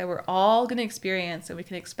that we're all going to experience, and we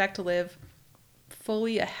can expect to live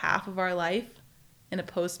fully a half of our life in a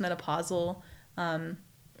postmenopausal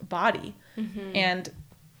body. And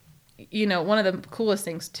one of the coolest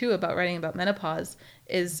things too about writing about menopause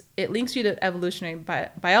is it links you to evolutionary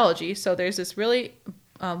biology. So there's this really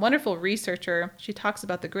wonderful researcher. She talks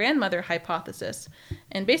about the grandmother hypothesis,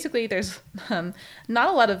 and basically there's not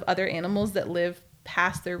a lot of other animals that live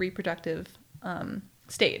past their reproductive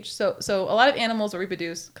stage. So a lot of animals will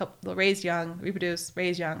reproduce, they'll raise young, reproduce,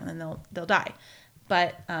 raise young, and then they'll die.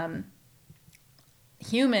 But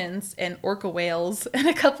humans and orca whales and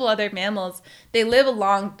a couple other mammals, they live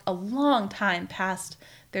a long time past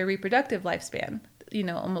their reproductive lifespan,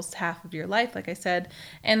 almost half of your life, like I said.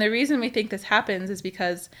 And the reason we think this happens is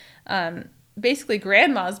because basically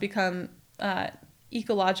grandmas become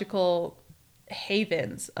ecological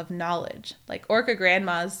havens of knowledge. Like orca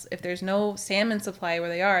grandmas, if there's no salmon supply where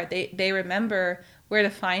they are, they remember where to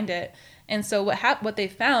find it. And so what they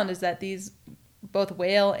found is that these both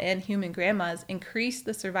whale and human grandmas increase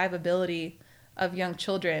the survivability of young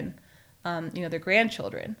children, their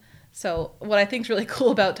grandchildren. So what I think is really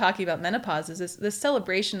cool about talking about menopause is this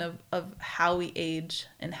celebration of how we age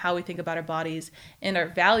and how we think about our bodies and our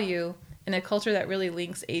value in a culture that really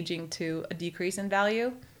links aging to a decrease in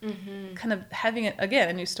value. Kind of having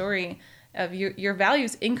a new story of your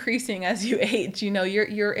values increasing as you age.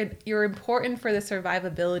 You're important for the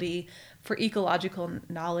survivability, for ecological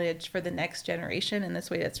knowledge for the next generation in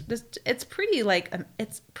this way. It's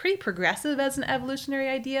pretty progressive as an evolutionary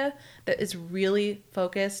idea that is really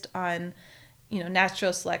focused on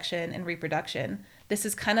natural selection and reproduction. This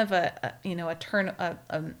is kind of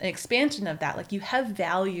an expansion of that. Like you have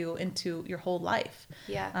value into your whole life.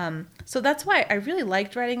 Yeah. So that's why I really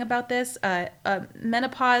liked writing about this.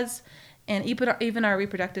 Menopause and even our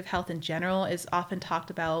reproductive health in general is often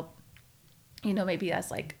talked about, maybe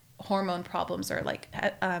as like hormone problems or like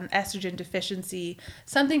estrogen deficiency,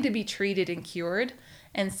 something to be treated and cured,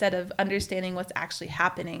 instead of understanding what's actually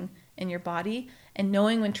happening in your body and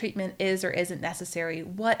knowing when treatment is or isn't necessary,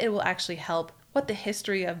 what it will actually help what the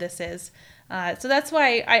history of this is. So that's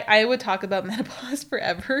why I would talk about menopause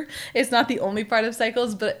forever. It's not the only part of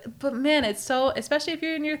cycles, but man, it's so, especially if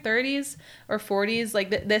you're in your 30s or 40s, like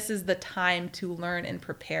this is the time to learn and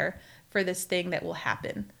prepare for this thing that will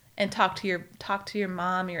happen. And talk to your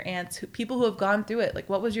mom, your aunts, people who have gone through it. Like,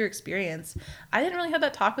 what was your experience? I didn't really have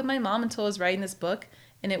that talk with my mom until I was writing this book,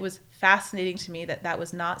 and it was fascinating to me that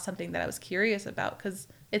was not something that I was curious about, because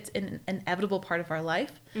it's an inevitable part of our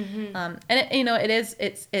life. Mm-hmm.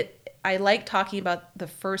 And I like talking about the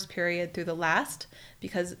first period through the last,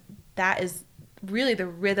 because that is really the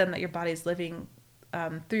rhythm that your body's living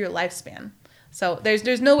through your lifespan. So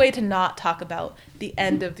there's no way to not talk about the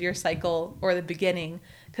end of your cycle or the beginning,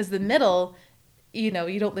 because the middle, you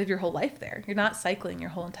don't live your whole life there. You're not cycling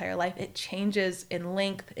your whole entire life. It changes in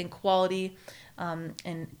length, in quality,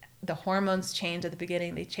 and the hormones change at the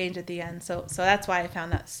beginning, they change at the end. So that's why I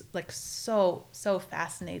found that like so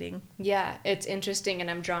fascinating. Yeah, it's interesting, and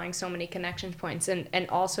I'm drawing so many connection points, and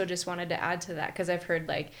also just wanted to add to that, because I've heard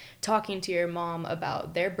like talking to your mom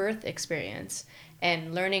about their birth experience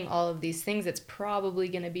and learning all of these things, it's probably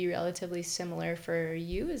going to be relatively similar for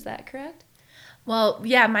you. Is that correct? Well,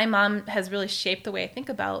 yeah, my mom has really shaped the way I think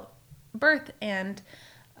about birth and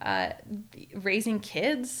raising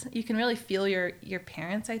kids. You can really feel your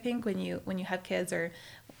parents, I think, when you have kids, or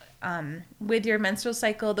with your menstrual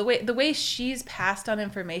cycle. The way she's passed on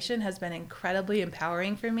information has been incredibly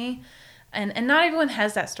empowering for me. And not everyone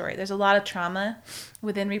has that story. There's a lot of trauma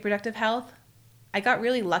within reproductive health. I got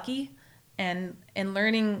really lucky, and in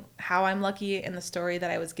learning how I'm lucky in the story that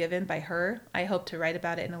I was given by her, I hope to write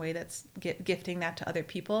about it in a way that's gifting that to other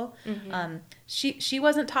people. Mm-hmm. She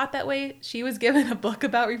wasn't taught that way. She was given a book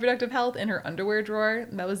about reproductive health in her underwear drawer.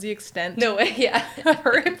 That was the extent no way, yeah. of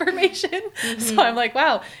her information. Mm-hmm. So I'm like,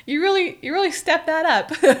 wow, you really stepped that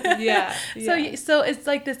up. Yeah. So it's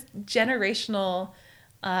like this generational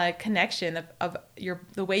connection of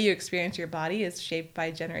the way you experience your body is shaped by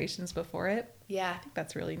generations before it. Yeah. I think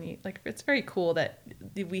that's really neat. Like, it's very cool that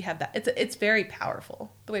we have that. It's very powerful,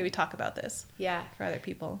 the way we talk about this. Yeah. For other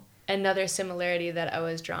people. Another similarity that I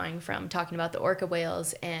was drawing from talking about the orca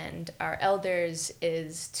whales and our elders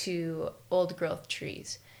is to old growth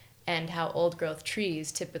trees, and how old growth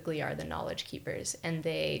trees typically are the knowledge keepers, and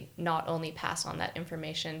they not only pass on that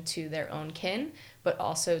information to their own kin, but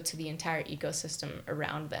also to the entire ecosystem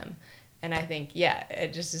around them. And I think, yeah,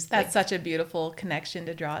 it just is... That's such a beautiful connection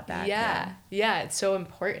to draw it back. Yeah, it's so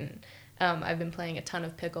important. I've been playing a ton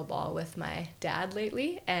of pickleball with my dad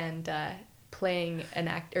lately, and doing an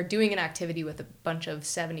activity with a bunch of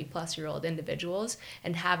 70-plus-year-old individuals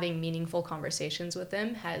and having meaningful conversations with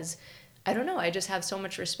them has... I don't know, I just have so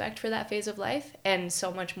much respect for that phase of life and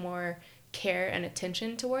so much more care and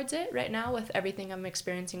attention towards it right now with everything I'm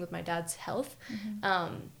experiencing with my dad's health.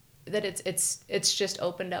 Mm-hmm. That it's just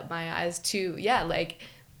opened up my eyes to, like,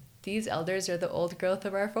 these elders are the old growth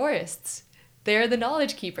of our forests. They're the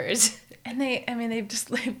knowledge keepers. And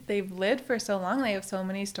they've lived for so long. They have so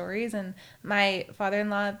many stories. And my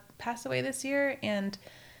father-in-law passed away this year, and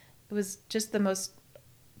it was just the most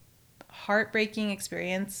heartbreaking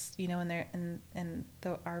experience, in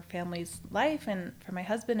our family's life, and for my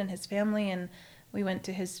husband and his family. And we went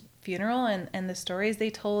to his funeral, and the stories they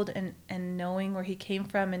told, and knowing where he came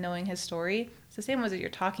from and knowing his story. It's the same as what you're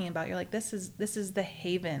talking about. You're like, this is the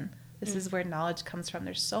haven. This is where knowledge comes from.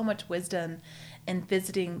 There's so much wisdom in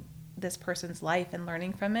visiting this person's life and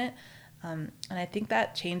learning from it. And I think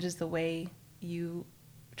that changes the way you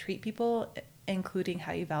treat people, including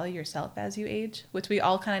how you value yourself as you age, which we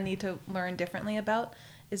all kind of need to learn differently about,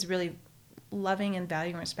 is really loving and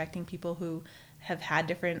valuing and respecting people who have had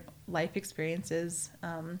different life experiences.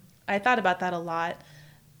 I thought about that a lot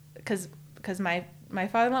because my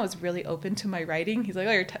father-in-law was really open to my writing. He's like,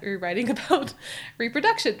 oh, you're writing about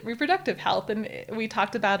reproductive health. And we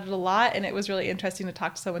talked about it a lot. And it was really interesting to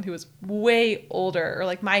talk to someone who was way older, or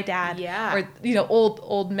like my dad, or,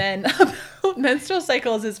 old men about menstrual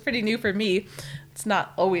cycles is pretty new for me. It's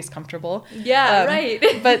not always comfortable. Yeah, right.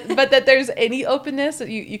 but that there's any openness,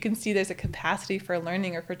 you can see there's a capacity for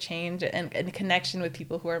learning or for change and connection with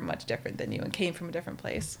people who are much different than you and came from a different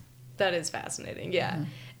place. That is fascinating, yeah. Mm-hmm.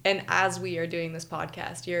 And as we are doing this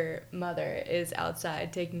podcast, your mother is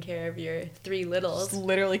outside taking care of your 3 littles. Just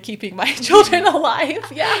literally keeping my children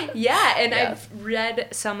alive. Yeah. Yeah, and I've read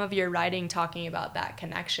some of your writing talking about that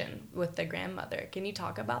connection with the grandmother. Can you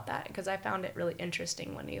talk about that? Because I found it really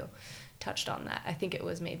interesting when you touched on that. I think it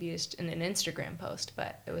was maybe just in an Instagram post,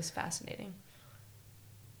 but it was fascinating.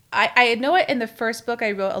 I know it in the first book.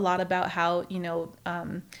 I wrote a lot about how,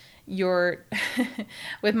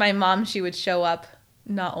 with my mom, she would show up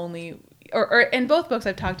not only or in both books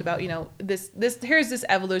I've talked about, here's this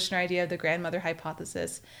evolutionary idea of the grandmother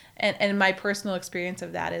hypothesis. And my personal experience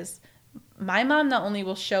of that is my mom not only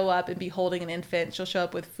will show up and be holding an infant, she'll show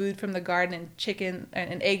up with food from the garden and chicken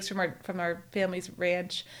and eggs from our family's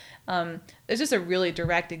ranch. There's just a really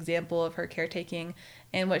direct example of her caretaking,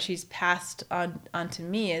 and what she's passed on to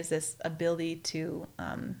me is this ability to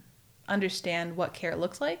understand what care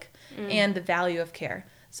looks like and the value of care.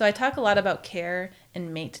 So I talk a lot about care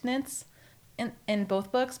and maintenance in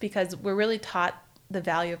both books, because we're really taught the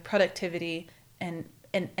value of productivity and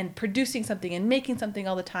producing something and making something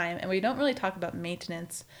all the time, and we don't really talk about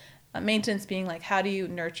maintenance. Maintenance being like, how do you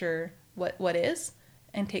nurture what is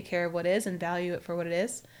and take care of what is and value it for what it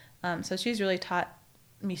is. So she's really taught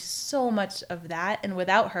me so much of that, and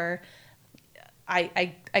without her,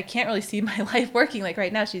 I can't really see my life working. Like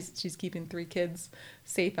right now, she's keeping 3 kids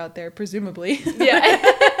safe out there, presumably.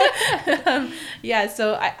 Yeah. Yeah.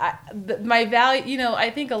 So my value, I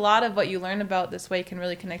think a lot of what you learn about this way can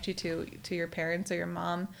really connect you to your parents or your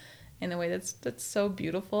mom in a way that's so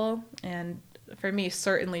beautiful. And for me,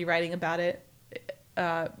 certainly writing about it,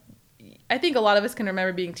 I think a lot of us can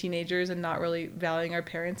remember being teenagers and not really valuing our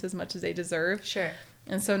parents as much as they deserve. Sure.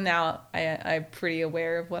 And so now I'm pretty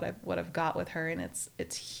aware of what I've got with her, and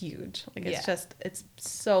it's huge. Like it's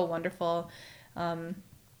so wonderful.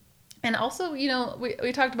 And also,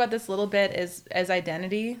 we talked about this a little bit as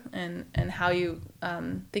identity and how you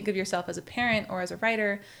think of yourself as a parent or as a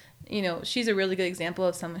writer. She's a really good example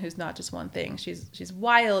of someone who's not just one thing. She's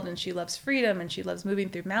wild, and she loves freedom, and she loves moving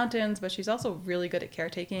through mountains, but she's also really good at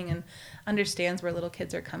caretaking and understands where little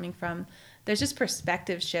kids are coming from. There's just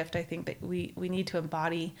perspective shift, I think, that we need to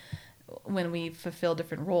embody when we fulfill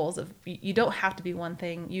different roles. Of you don't have to be one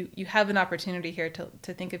thing. You have an opportunity here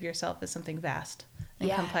to think of yourself as something vast and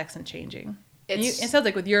complex and changing. It sounds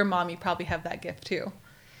like with your mom, you probably have that gift too.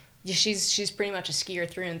 Yeah, she's pretty much a skier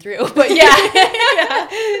through and through, but yeah,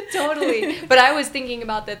 totally. But I was thinking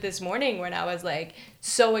about that this morning when I was like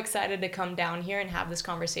so excited to come down here and have this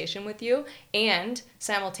conversation with you, and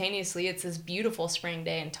simultaneously it's this beautiful spring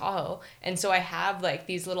day in Tahoe, and so I have like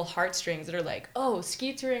these little heartstrings that are like, oh,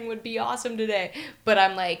 ski touring would be awesome today, but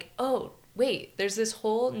I'm like, oh wait, there's this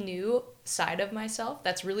whole new side of myself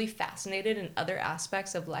that's really fascinated in other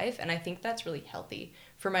aspects of life, and I think that's really healthy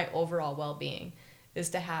for my overall well-being, is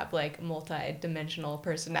to have like multi-dimensional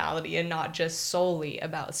personality and not just solely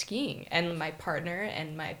about skiing. And my partner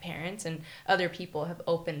and my parents and other people have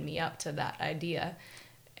opened me up to that idea.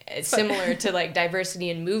 It's similar to like diversity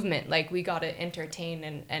in movement. Like we got to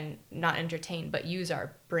entertain and not entertain, but use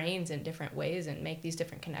our brains in different ways and make these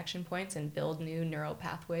different connection points and build new neural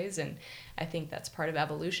pathways. And I think that's part of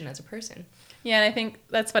evolution as a person. Yeah, and I think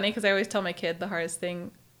that's funny because I always tell my kid the hardest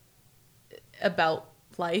thing about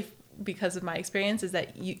life, because of my experience, is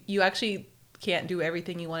that you actually can't do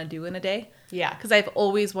everything you want to do in a day. Yeah. Because I've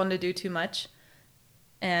always wanted to do too much.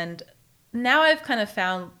 And now I've kind of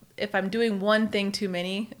found if I'm doing one thing too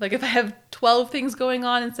many, like if I have 12 things going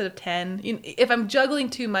on instead of 10, if I'm juggling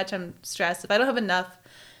too much, I'm stressed. If I don't have enough,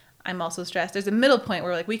 I'm also stressed. There's a middle point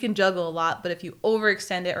where like we can juggle a lot, but if you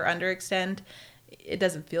overextend it or underextend, it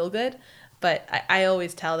doesn't feel good. But I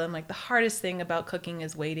always tell them, like, the hardest thing about cooking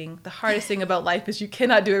is waiting. The hardest thing about life is you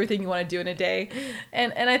cannot do everything you want to do in a day.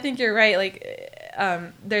 And I think you're right.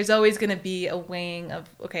 Like, there's always going to be a weighing of,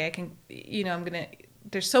 okay, I can,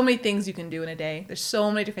 there's so many things you can do in a day. There's so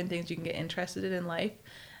many different things you can get interested in life.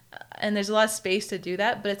 And there's a lot of space to do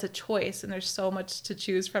that, but it's a choice. And there's so much to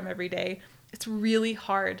choose from every day. It's really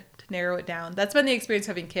hard to narrow it down. That's been the experience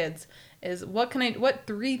having kids, is what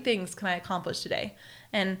 3 things can I accomplish today?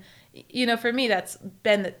 And for me, that's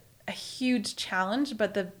been a huge challenge,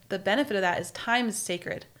 but the benefit of that is time is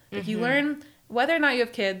sacred. If you learn, whether or not you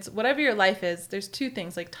have kids, whatever your life is, there's 2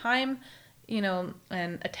 things, like time,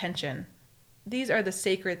 and attention. These are the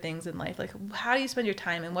sacred things in life. Like, how do you spend your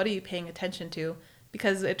time and what are you paying attention to?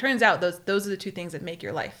 Because it turns out those are the 2 things that make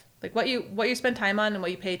your life. Like what you spend time on and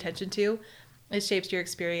what you pay attention to, it shapes your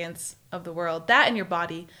experience of the world, that and your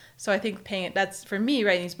body. So I think that's for me,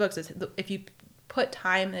 writing these books, is if you put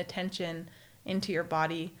time and attention into your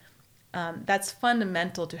body, that's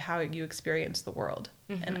fundamental to how you experience the world.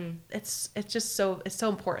 And it's so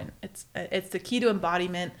important. It's the key to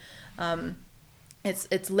embodiment.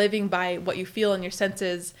 It's living by what you feel in your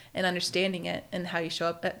senses and understanding it, and how you show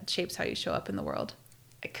up. That shapes how you show up in the world.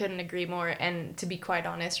 I couldn't agree more. And to be quite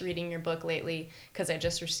honest, reading your book lately, because I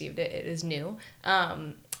just received it, it is new.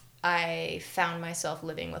 I found myself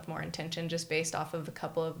living with more intention just based off of a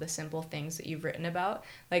couple of the simple things that you've written about.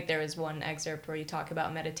 Like there was one excerpt where you talk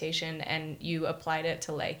about meditation and you applied it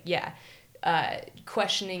to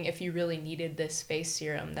questioning if you really needed this face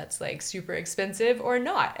serum that's like super expensive or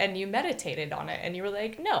not, and you meditated on it and you were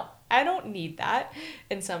like, no, I don't need that.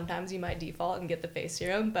 And sometimes you might default and get the face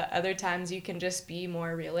serum, but other times you can just be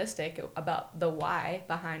more realistic about the why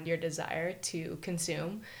behind your desire to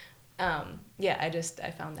consume.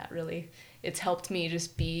 I found that really, it's helped me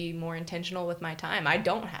just be more intentional with my time. I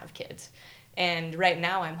don't have kids, and right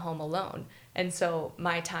now I'm home alone. And so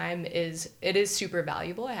my time is super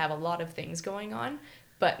valuable. I have a lot of things going on,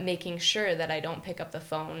 but making sure that I don't pick up the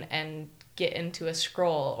phone and get into a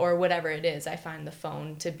scroll or whatever it is. I find the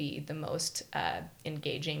phone to be the most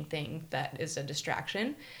engaging thing that is a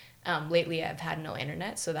distraction. Lately, I've had no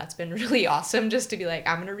internet, so that's been really awesome just to be like,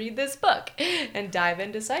 I'm going to read this book and dive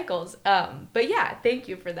into cycles. But yeah, thank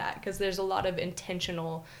you for that, because there's a lot of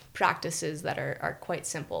intentional practices that are quite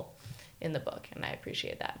simple in the book, and I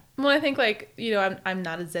appreciate that. Well, I think, like, you know, I'm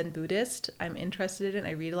not a Zen Buddhist. I'm interested in it.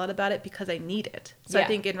 I read a lot about it because I need it. So yeah. I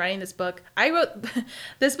think in writing this book, I wrote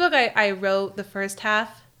the first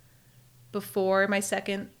half before my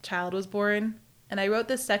second child was born, and I wrote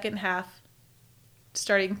the second half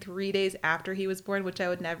starting 3 days after he was born, which I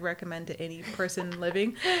would never recommend to any person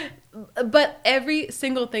living. But every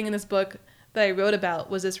single thing in this book that I wrote about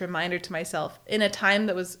was this reminder to myself in a time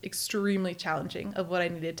that was extremely challenging of what I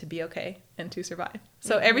needed to be okay and to survive.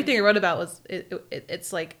 So everything I wrote about was,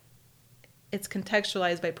 it's like, it's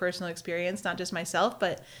contextualized by personal experience, not just myself,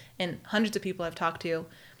 but in hundreds of people I've talked to,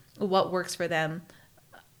 what works for them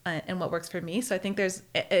and what works for me. So I think there's,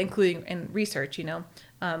 including in research, you know,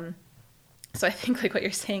 so I think like what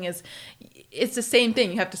you're saying is it's the same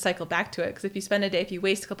thing. You have to cycle back to it, because if you spend a day, if you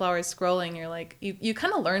waste a couple hours scrolling, you're like, you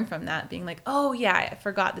kind of learn from that, being like, oh yeah, I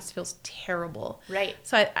forgot, this feels terrible. Right.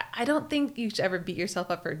 So I don't think you should ever beat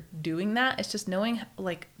yourself up for doing that. It's just knowing,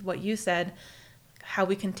 like what you said, how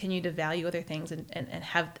we continue to value other things and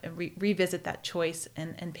revisit that choice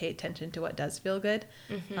and pay attention to what does feel good.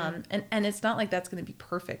 And it's not like that's going to be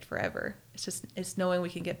perfect forever. It's knowing we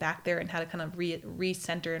can get back there and how to kind of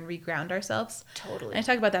recenter and reground ourselves. Totally. And I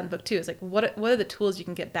talk about that in the book too. It's like, what are the tools you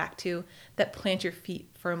can get back to that plant your feet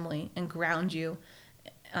firmly and ground you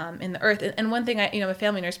in the earth. And one thing I'm a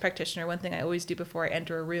family nurse practitioner. One thing I always do before I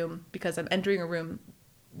enter a room, because I'm entering a room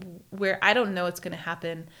where I don't know what's going to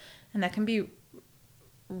happen, and that can be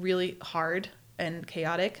really hard and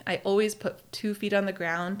chaotic. I always put 2 feet on the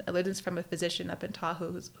ground. I learned this from a physician up in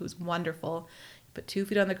Tahoe who's wonderful. You put 2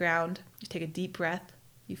 feet on the ground, you take a deep breath,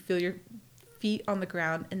 you feel your feet on the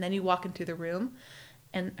ground, and then you walk into the room.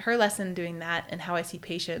 And her lesson doing that, and how I see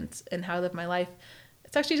patients and how I live my life,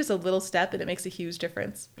 it's actually just a little step, and it makes a huge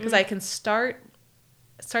difference. Because I can start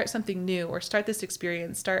something new, or start this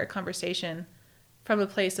experience, start a conversation from a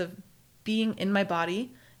place of being in my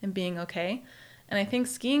body and being okay. And I think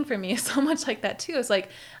skiing for me is so much like that too. It's like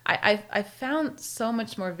I found so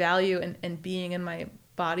much more value in being in my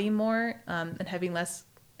body more, and having less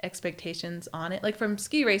expectations on it. Like from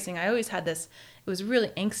ski racing, I always had this, it was really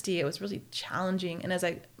angsty, it was really challenging. And as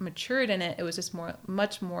I matured in it, it was just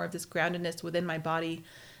much more of this groundedness within my body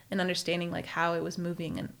and understanding like how it was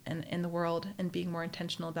moving and in the world, and being more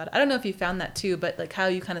intentional about it. I don't know if you found that too, but like how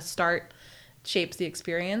you kind of start shapes the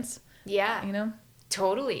experience. Yeah. You know?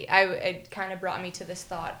 Totally. It kind of brought me to this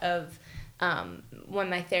thought of when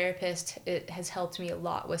my therapist, it has helped me a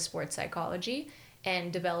lot with sports psychology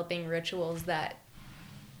and developing rituals that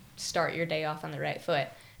start your day off on the right foot,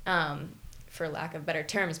 for lack of better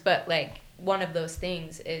terms. But like one of those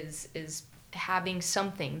things is having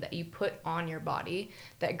something that you put on your body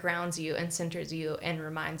that grounds you and centers you and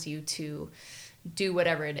reminds you to do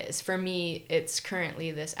whatever it is. For me, it's currently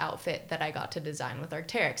this outfit that I got to design with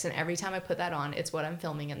Arc'teryx, and every time I put that on, it's what I'm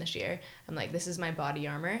filming in this year. I'm like, this is my body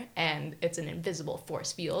armor, and it's an invisible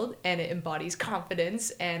force field, and it embodies confidence,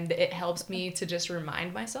 and it helps me to just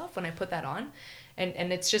remind myself when I put that on.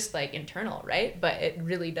 And it's just like internal, right? But it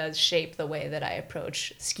really does shape the way that I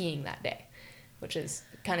approach skiing that day, which is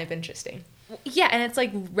kind of interesting. Yeah, and it's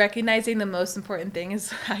like recognizing the most important thing is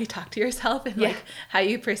how you talk to yourself, and like how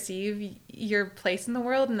you perceive your place in the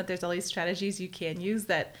world, and that there's all these strategies you can use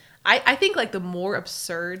that I think like the more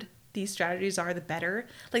absurd these strategies are, the better.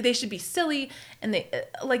 Like they should be silly, and they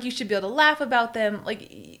like you should be able to laugh about them.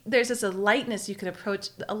 Like there's just a lightness you can approach,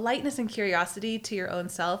 a lightness and curiosity to your own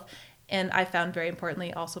self. And I found very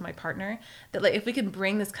importantly also my partner, that like if we can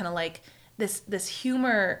bring this kind of like this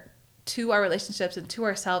humor to our relationships and to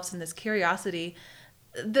ourselves, and this curiosity,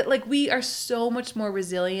 that like we are so much more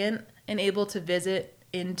resilient and able to visit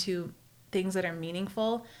into things that are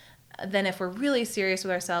meaningful then if we're really serious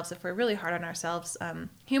with ourselves, if we're really hard on ourselves,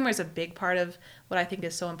 humor is a big part of what I think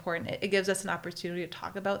is so important. It gives us an opportunity to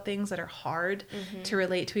talk about things that are hard, to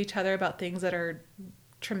relate to each other about things that are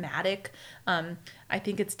traumatic. I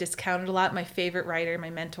think it's discounted a lot. My favorite writer, my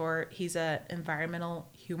mentor, he's a environmental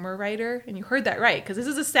humor writer, and you heard that right, because this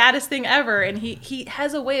is the saddest thing ever, and he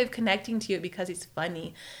has a way of connecting to it because he's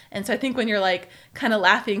funny. And so I think when you're like kind of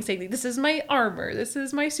laughing, saying, this is my armor, this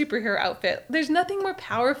is my superhero outfit, there's nothing more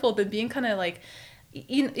powerful than being kind of like,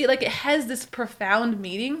 like it has this profound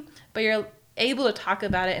meaning, but you're able to talk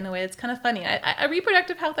about it in a way that's kind of funny. I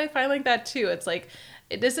reproductive health, I find like that too. It's like,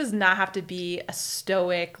 this does not have to be a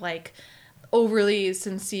stoic, like overly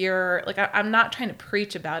sincere, like I'm not trying to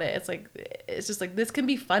preach about it. It's just like, this can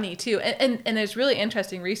be funny too. And there's really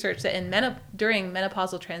interesting research that during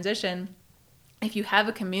menopausal transition, if you have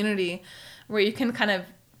a community where you can kind of,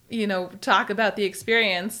 talk about the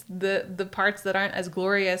experience, the parts that aren't as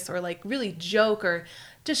glorious, or like really joke or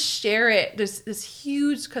just share it, there's this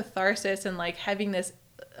huge catharsis and like having this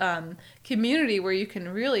community where you can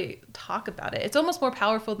really talk about it. It's almost more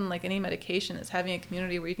powerful than like any medication, is having a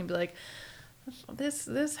community where you can be like,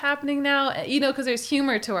 this happening now, because there's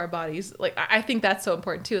humor to our bodies. Like, I think that's so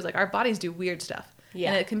important too, is like our bodies do weird stuff,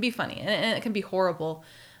 and it can be funny and it can be horrible,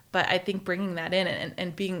 but I think bringing that in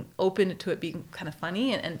and being open to it being kind of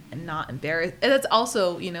funny and not embarrassed. And that's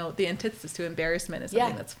also, the antithesis to embarrassment is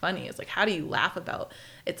something that's funny. It's like, how do you laugh about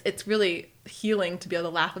it's really healing to be able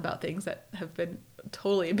to laugh about things that have been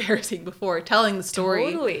totally embarrassing before, telling the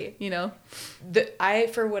story. Totally. I,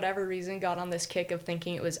 for whatever reason, got on this kick of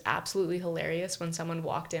thinking it was absolutely hilarious when someone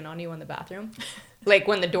walked in on you in the bathroom. Like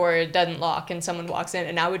when the door doesn't lock and someone walks in,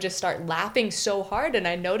 and I would just start laughing so hard, and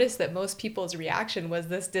I noticed that most people's reaction was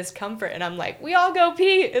this discomfort, and I'm like, we all go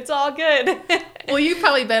pee, it's all good. Well, you've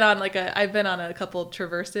probably been on I've been on a couple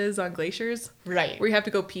traverses on glaciers. Right. Where you have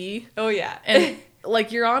to go pee. Oh, yeah. And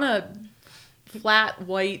like you're on a flat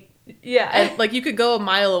white, and like you could go a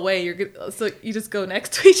mile away, you're good, so you just go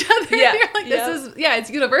next to each other. Yeah. You're like,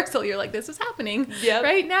 it's universal. You're like, this is happening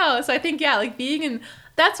right now. So I think, like being in,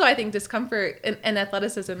 that's why I think discomfort and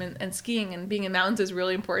athleticism and skiing and being in mountains is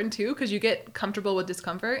really important too, because you get comfortable with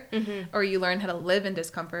discomfort, or you learn how to live in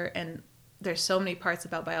discomfort. And there's so many parts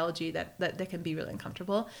about biology that can be really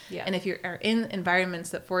uncomfortable. Yeah. And if you are in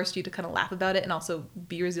environments that force you to kind of laugh about it and also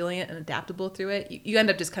be resilient and adaptable through it, you end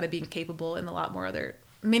up just kind of being capable in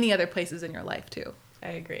many other places in your life too. I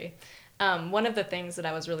agree. One of the things that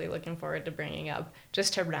I was really looking forward to bringing up,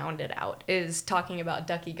 just to round it out, is talking about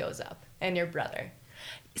Ducky Goes Up and your brother.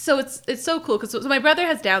 So it's so cool because my brother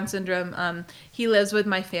has Down syndrome. He lives with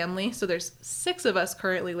my family. So there's 6 of us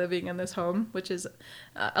currently living in this home, which is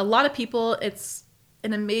a lot of people. It's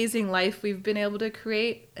an amazing life we've been able to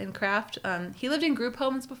create and craft. He lived in group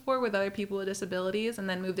homes before with other people with disabilities, and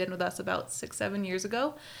then moved in with us about 6-7 years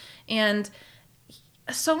ago. And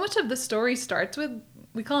so much of the story starts with,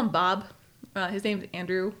 we call him Bob. His name's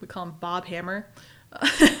Andrew. We call him Bob Hammer.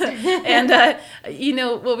 And,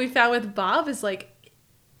 what we found with Bob is like,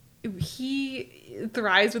 he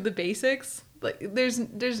thrives with the basics. Like he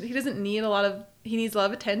doesn't need he needs a lot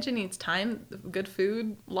of attention, he needs time, good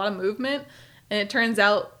food, a lot of movement. And it turns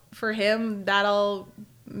out for him, that all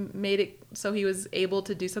made it so he was able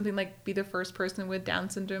to do something like be the first person with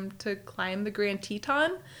Down syndrome to climb the Grand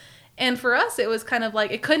Teton. And for us, it was kind of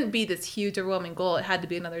like, it couldn't be this huge, overwhelming goal. It had to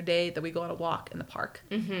be another day that we go on a walk in the park.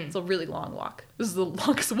 Mm-hmm. It's a really long walk. This is the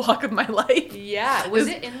longest walk of my life. Yeah. Was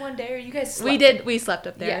it in one day, or you guys slept? We slept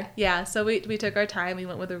up there. Yeah. So we took our time. We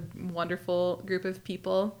went with a wonderful group of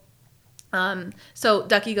people. So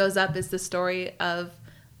Ducky Goes Up is the story of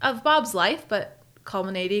Bob's life, but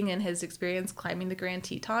culminating in his experience climbing the Grand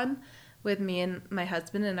Teton with me and my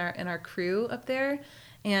husband and our crew up there.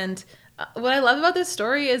 And what I love about this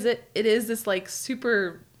story is it is this like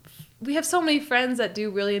super, we have so many friends that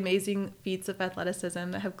do really amazing feats of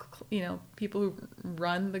athleticism that have, people who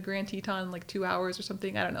run the Grand Teton in like 2 hours or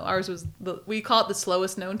something. I don't know. Ours was we call it the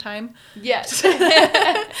slowest known time. Yes.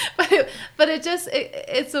 but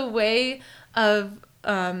it's a way of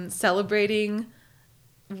celebrating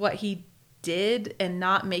what he did and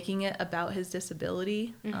not making it about his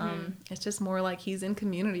disability. Mm-hmm. It's just more like he's in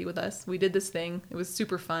community with us. We did this thing. It was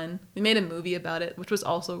super fun. We made a movie about it, which was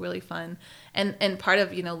also really fun. And part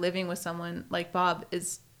of, living with someone like Bob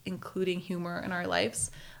is including humor in our lives.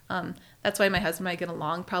 That's why my husband and I get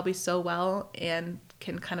along probably so well and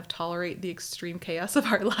can kind of tolerate the extreme chaos of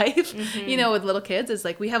our life. Mm-hmm. With little kids, is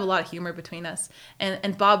like we have a lot of humor between us.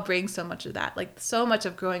 And Bob brings so much of that. Like so much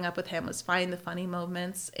of growing up with him was finding the funny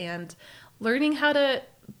moments and learning how to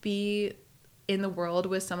be in the world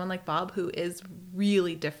with someone like Bob, who is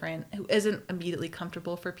really different, who isn't immediately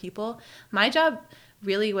comfortable for people. My job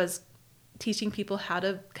really was teaching people how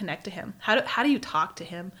to connect to him. How do you talk to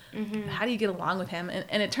him? Mm-hmm. How do you get along with him?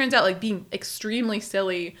 And it turns out, like, being extremely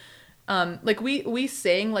silly. Like, we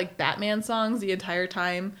sang, like, Batman songs the entire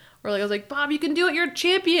time. Or, like, I was like, Bob, you can do it. You're a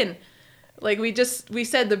champion. Like, we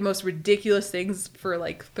said the most ridiculous things for,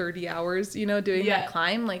 like, 30 hours, you know, doing that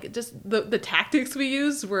climb. Like, it just, the tactics we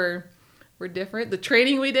used were different. The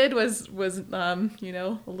training we did was you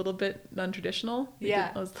know, a little bit non-traditional.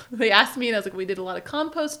 They asked me, and I was like, we did a lot of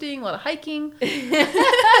composting, a lot of hiking.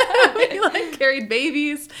 We, like, carried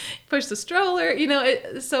babies, pushed the stroller, you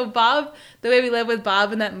know. So Bob, the way we live with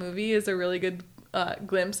Bob in that movie is a really good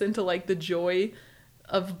glimpse into, like, the joy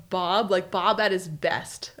of Bob. Like, Bob at his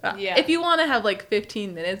best. If you want to have, like,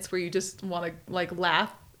 15 minutes where you just want to, like,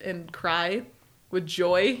 laugh and cry with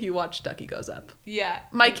joy, you watch Ducky Goes Up. Yeah.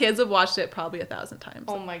 My kids have watched it probably 1,000 times.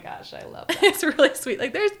 Oh my gosh, I love that. It's really sweet.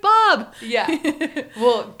 Like, there's Bob! Yeah.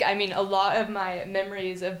 Well, I mean, a lot of my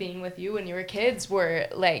memories of being with you when you were kids were,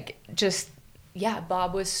 like, just,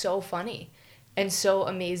 Bob was so funny and so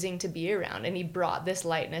amazing to be around. And he brought this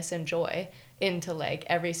lightness and joy into, like,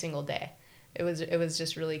 every single day. It was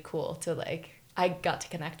just really cool to, like, I got to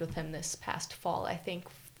connect with him this past fall, I think,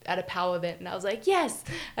 at a POW event, and I was like, yes,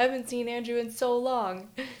 I haven't seen Andrew in so long.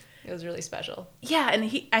 It was really special. Yeah,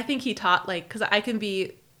 and I think he taught, like, because I can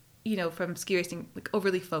be, you know, from ski racing, like,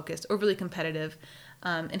 overly focused, overly competitive,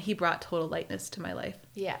 and he brought total lightness to my life.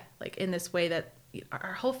 Yeah. Like, in this way that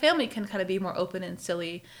our whole family can kind of be more open and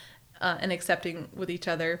silly and accepting with each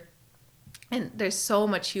other. And there's so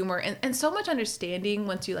much humor and so much understanding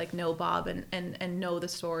once you, like, know Bob and know the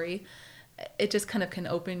story. It just kind of can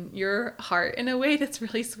open your heart in a way that's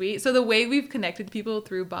really sweet. So the way we've connected people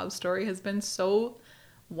through Bob's story has been so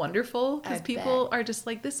wonderful, because people are just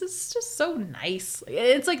like, this is just so nice.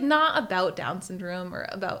 It's, like, not about Down syndrome or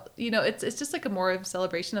about, you know, it's just, like, a more of a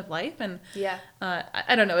celebration of life. And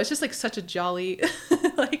I don't know, it's just, like, such a jolly,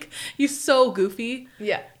 like, he's so goofy.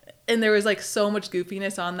 Yeah. And there was, like, so much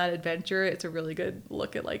goofiness on that adventure. It's a really good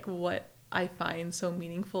look at, like, what I find so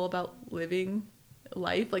meaningful about living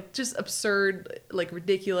life, like, just absurd, like,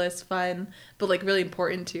 ridiculous, fun, but, like, really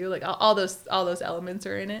important too. Like, all those elements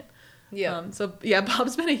are in it. So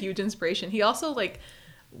Bob's been a huge inspiration. He also, like,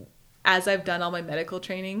 as I've done all my medical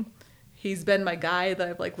training, he's been my guy that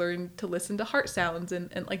I've, like, learned to listen to heart sounds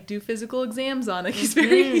and like, do physical exams on. Like,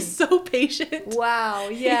 he's so patient. Wow.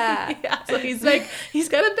 Yeah. So he's, like, he's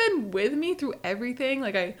kind of been with me through everything.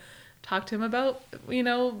 Like, I talked to him about, you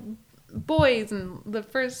know, boys, and the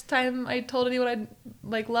first time I told anyone I,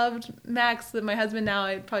 like, loved Max, that my husband now,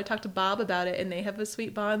 I probably talked to Bob about it, and they have a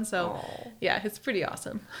sweet bond. So yeah, it's pretty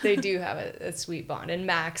awesome. They do have a sweet bond, and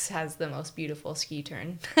Max has the most beautiful ski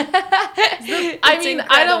turn. I mean, incredible.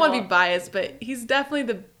 I don't want to be biased, but he's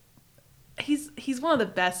definitely he's one of the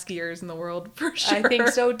best skiers in the world, for sure. I think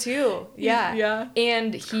so too. Yeah. Yeah.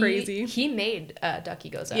 And crazy. He made Ducky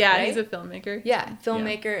Goes Up. Yeah, right? He's a filmmaker. Yeah,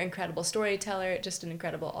 filmmaker, incredible storyteller, just an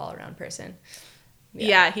incredible all around person.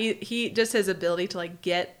 Yeah, he just his ability to, like,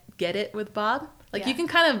 get it with Bob. Like, you can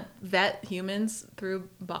kind of vet humans through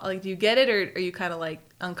Bob. Like, do you get it, or are you kind of, like,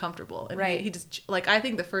 uncomfortable? And he just, like, I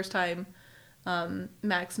think the first time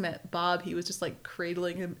Max met Bob, he was just, like,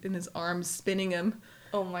 cradling him in his arms, spinning him.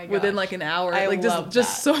 Oh my god! Within, like, an hour, I like, love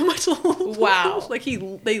just so much love. Wow! Like,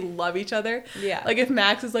 they love each other. Yeah. Like, if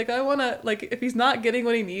Max is like, I wanna, like, if he's not getting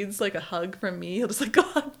what he needs, like, a hug from me, he'll just, like, go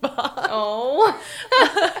hug Bob. Oh,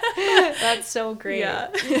 that's so great. Yeah.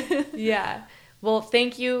 Yeah. Well,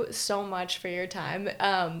 thank you so much for your time.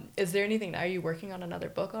 Is there anything? Are you working on another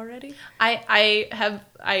book already? I have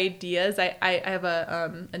ideas. I have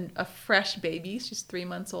a fresh baby. She's 3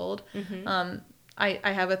 months old. Mm-hmm.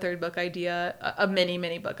 I have a third book idea,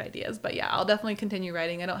 many book ideas, but yeah, I'll definitely continue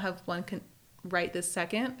writing. I don't have one right this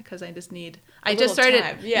second, because I just need, I just started,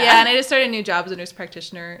 and I just started a new job as a nurse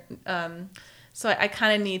practitioner. So I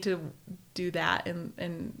kind of need to do that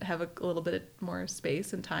and have a little bit more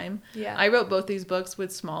space and time. Yeah. I wrote both these books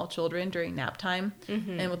with small children during nap time,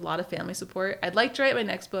 mm-hmm. and with a lot of family support. I'd like to write my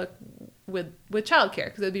next book with childcare,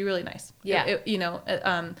 because it'd be really nice. Yeah.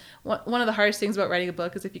 One of the hardest things about writing a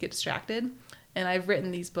book is if you get distracted. And I've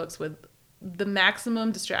written these books with the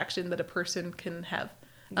maximum distraction that a person can have.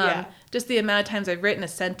 Just the amount of times I've written a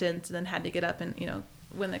sentence and then had to get up and, you know,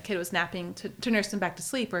 when the kid was napping to nurse them back to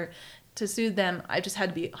sleep or to soothe them, I just had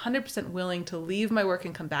to be 100% willing to leave my work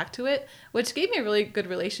and come back to it, which gave me a really good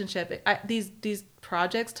relationship. These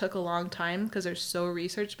projects took a long time because they're so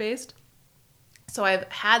research-based. So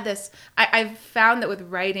I've found that with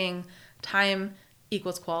writing, time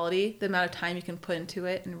equals quality. The amount of time you can put into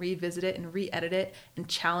it and revisit it and re-edit it and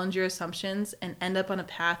challenge your assumptions and end up on a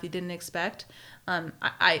path you didn't expect.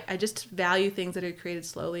 I just value things that are created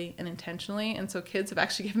slowly and intentionally. And so kids have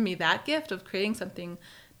actually given me that gift of creating something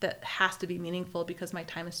that has to be meaningful because my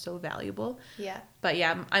time is so valuable. Yeah. But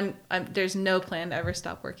yeah, I'm there's no plan to ever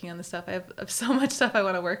stop working on this stuff. I have so much stuff I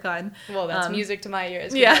want to work on. Well, that's music to my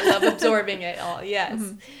ears. Yeah. I love absorbing it all. Yes.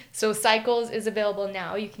 Mm-hmm. So Cycles is available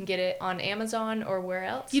now. You can get it on Amazon or where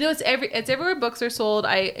else? You know, it's everywhere books are sold.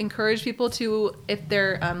 I encourage people to, if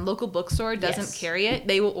their local bookstore doesn't carry it,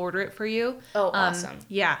 they will order it for you. Oh, awesome.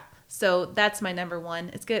 Yeah. So that's my number one.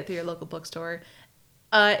 It's get it through your local bookstore.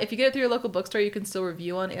 If you get it through your local bookstore, you can still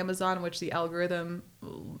review on Amazon, which the algorithm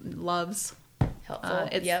loves. Helpful.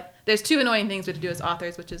 Yep. There's two annoying things we have to do as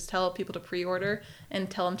authors, which is tell people to pre-order and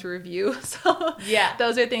tell them to review. So yeah,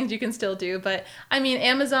 those are things you can still do. But I mean,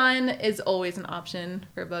 Amazon is always an option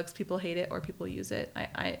for books. People hate it or people use it.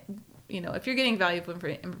 If you're getting valuable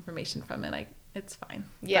information from it, it's fine.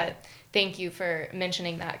 Yeah. But thank you for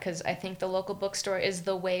mentioning that, because I think the local bookstore is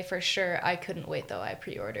the way for sure. I couldn't wait, though. I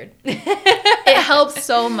pre-ordered. It helps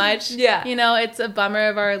so much. Yeah. It's a bummer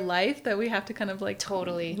of our life that we have to kind of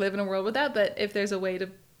totally live in a world with that. But if there's a way to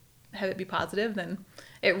have it be positive, then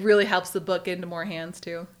it really helps the book get into more hands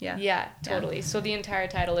too. Yeah. Yeah, totally. Yeah. So the entire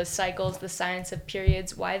title is Cycles, the Science of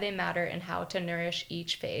Periods, Why They Matter, and How to Nourish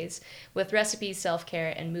Each Phase, with recipes,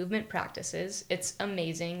 self-care, and movement practices. It's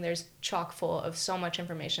amazing. There's chock full of so much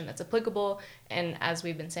information that's applicable. And as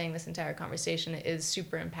we've been saying this entire conversation, it is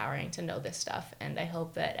super empowering to know this stuff. And I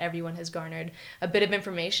hope that everyone has garnered a bit of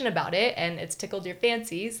information about it and it's tickled your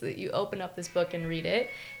fancies that you open up this book and read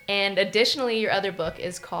it. And additionally, your other book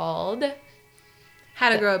is called How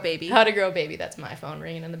to Grow a Baby. How to Grow a Baby. That's my phone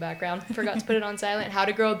ringing in the background. Forgot to put it on silent. How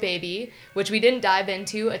to Grow a Baby, which we didn't dive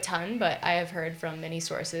into a ton, but I have heard from many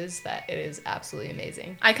sources that it is absolutely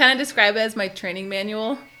amazing. I kind of describe it as my training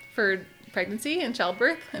manual for pregnancy and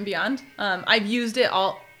childbirth and beyond. I've used it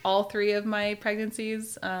all three of my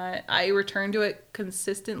pregnancies. I return to it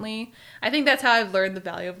consistently. I think that's how I've learned the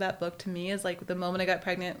value of that book to me, is the moment I got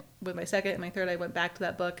pregnant with my second and my third, I went back to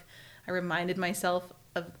that book. I reminded myself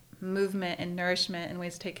of movement and nourishment and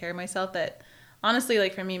ways to take care of myself that honestly,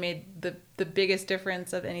 for me, made the biggest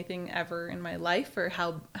difference of anything ever in my life, or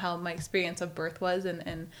how my experience of birth was.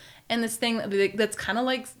 And this thing that's kind of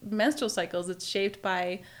like menstrual cycles. It's shaped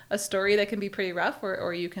by a story that can be pretty rough,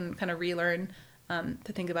 or you can kind of relearn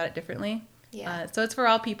to think about it differently. Yeah. So it's for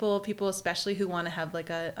all people especially who want to have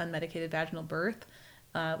a unmedicated vaginal birth.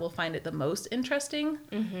 Will find it the most interesting.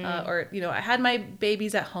 Mm-hmm. I had my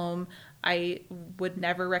babies at home. I would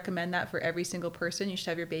never recommend that for every single person. You should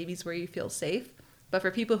have your babies where you feel safe. But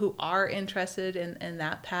for people who are interested in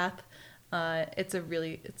that path, it's a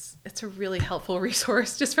really helpful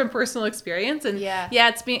resource just from personal experience. And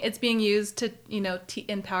it's being used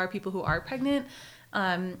to empower people who are pregnant.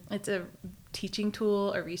 It's a teaching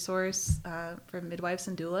tool, a resource for midwives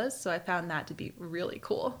and doulas. So I found that to be really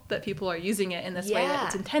cool, that people are using it in this way that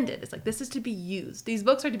it's intended. It's this is to be used. These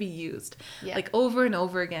books are to be used over and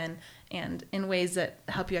over again, and in ways that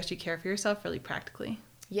help you actually care for yourself really practically.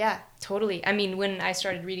 Yeah, totally. I mean, when I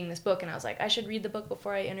started reading this book and I was like, I should read the book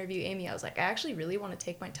before I interview Amy, I was like, I actually really want to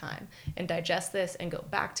take my time and digest this and go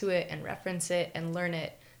back to it and reference it and learn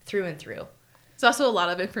it through and through. There's also a lot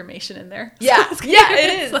of information in there. Yeah,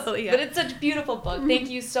 it is. Slowly, But it's such a beautiful book. Thank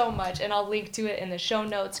you so much. And I'll link to it in the show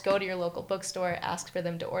notes. Go to your local bookstore, ask for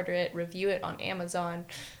them to order it, review it on Amazon,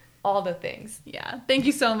 all the things. Yeah. Thank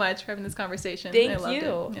you so much for having this conversation. Thank I loved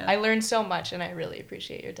you. it. Yeah. I learned so much, and I really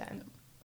appreciate your time.